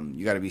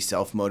 You got to be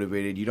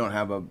self-motivated. You don't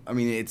have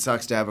it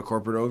sucks to have a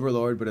corporate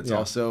overlord, but it's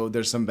also,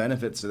 there's some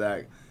benefits to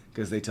that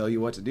because they tell you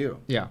what to do.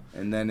 Yeah.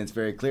 And then it's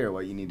very clear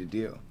what you need to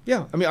do.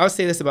 Yeah. I'll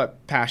say this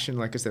about passion.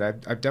 Like I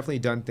said, I've definitely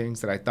done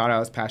things that I thought I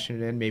was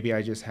passionate in. Maybe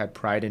I just had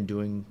pride in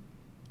doing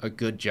a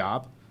good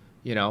job,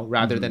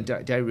 rather than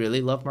did I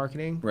really love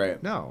marketing?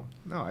 Right. No,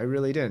 I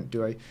really didn't.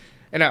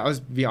 And I was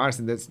be honest,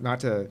 and that's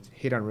not to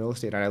hate on real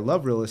estate. I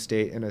love real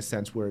estate in a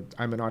sense where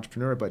I'm an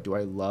entrepreneur, but do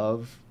I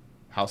love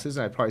houses?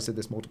 And I probably said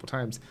this multiple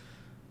times.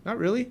 Not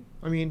really.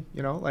 I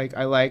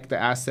like the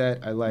asset.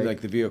 I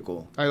like the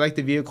vehicle. I like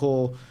the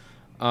vehicle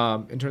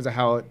in terms of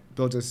how it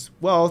builds us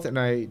wealth, and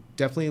I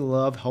definitely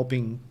love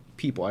helping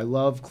people. I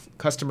love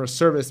customer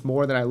service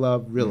more than I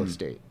love real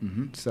estate.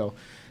 Mm-hmm. So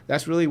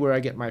that's really where I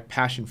get my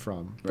passion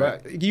from.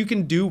 Right. But you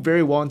can do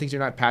very well in things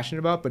you're not passionate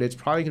about, but it's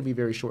probably going to be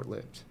very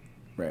short-lived.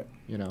 Right.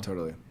 You know?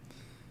 Totally.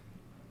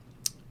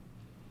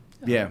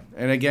 Yeah.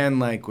 And again,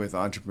 like with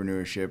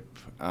entrepreneurship,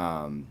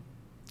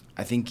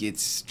 I think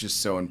it's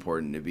just so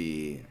important to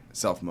be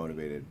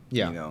self-motivated.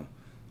 Yeah. You know,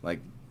 like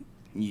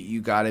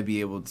you got to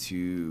be able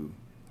to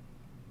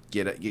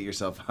get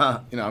yourself,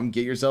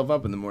 get yourself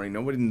up in the morning.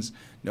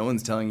 No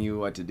one's telling you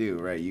what to do,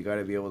 right? You got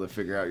to be able to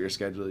figure out your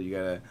schedule. You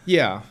got to.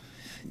 Yeah.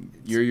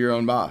 You're your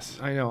own boss.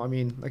 I know. I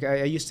mean, like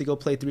I used to go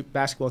play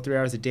basketball 3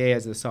 hours a day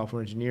as a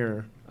software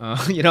engineer,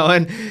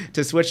 and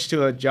to switch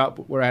to a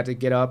job where I had to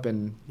get up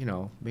and,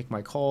 make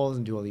my calls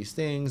and do all these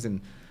things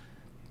and,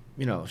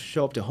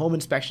 show up to home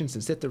inspections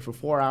and sit there for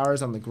 4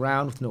 hours on the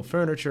ground with no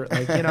furniture.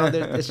 Like,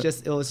 it was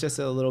just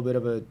a little bit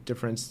of a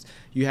difference.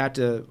 You have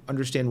to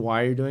understand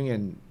why you're doing it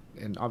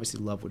and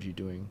obviously love what you're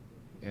doing.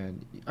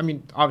 And I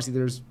mean, obviously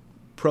there's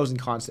pros and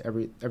cons to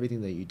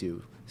everything that you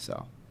do.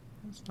 So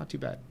it's not too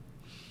bad.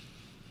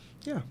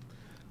 Yeah.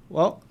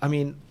 Well, I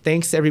mean,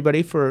 thanks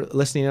everybody for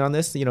listening in on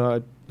this.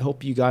 I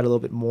hope you got a little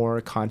bit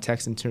more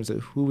context in terms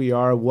of who we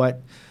are,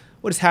 what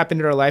has happened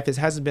in our life. It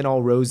hasn't been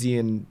all rosy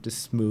and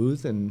just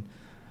smooth. And,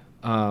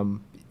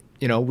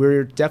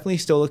 we're definitely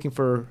still looking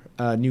for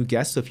new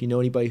guests. So if you know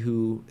anybody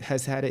who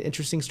has had an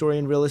interesting story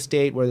in real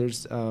estate, whether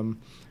it's in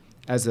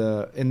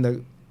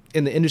the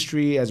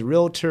industry as a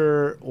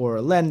realtor or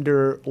a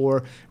lender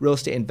or real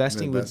estate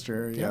investing,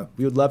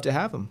 we would love to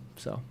have them.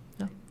 So,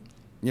 yeah.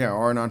 Yeah,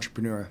 or an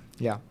entrepreneur.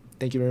 Yeah.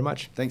 Thank you very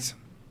much. Thanks.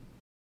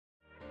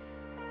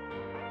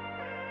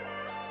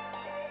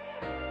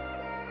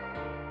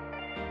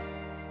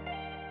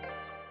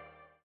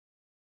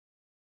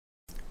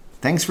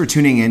 Thanks for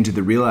tuning in to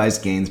the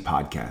Realized Gains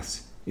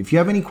podcast. If you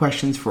have any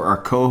questions for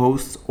our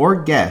co-hosts or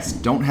guests,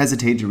 don't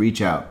hesitate to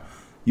reach out.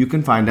 You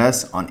can find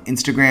us on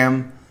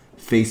Instagram,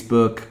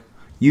 Facebook,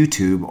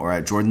 YouTube, or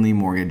at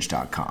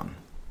jordanleemortgage.com.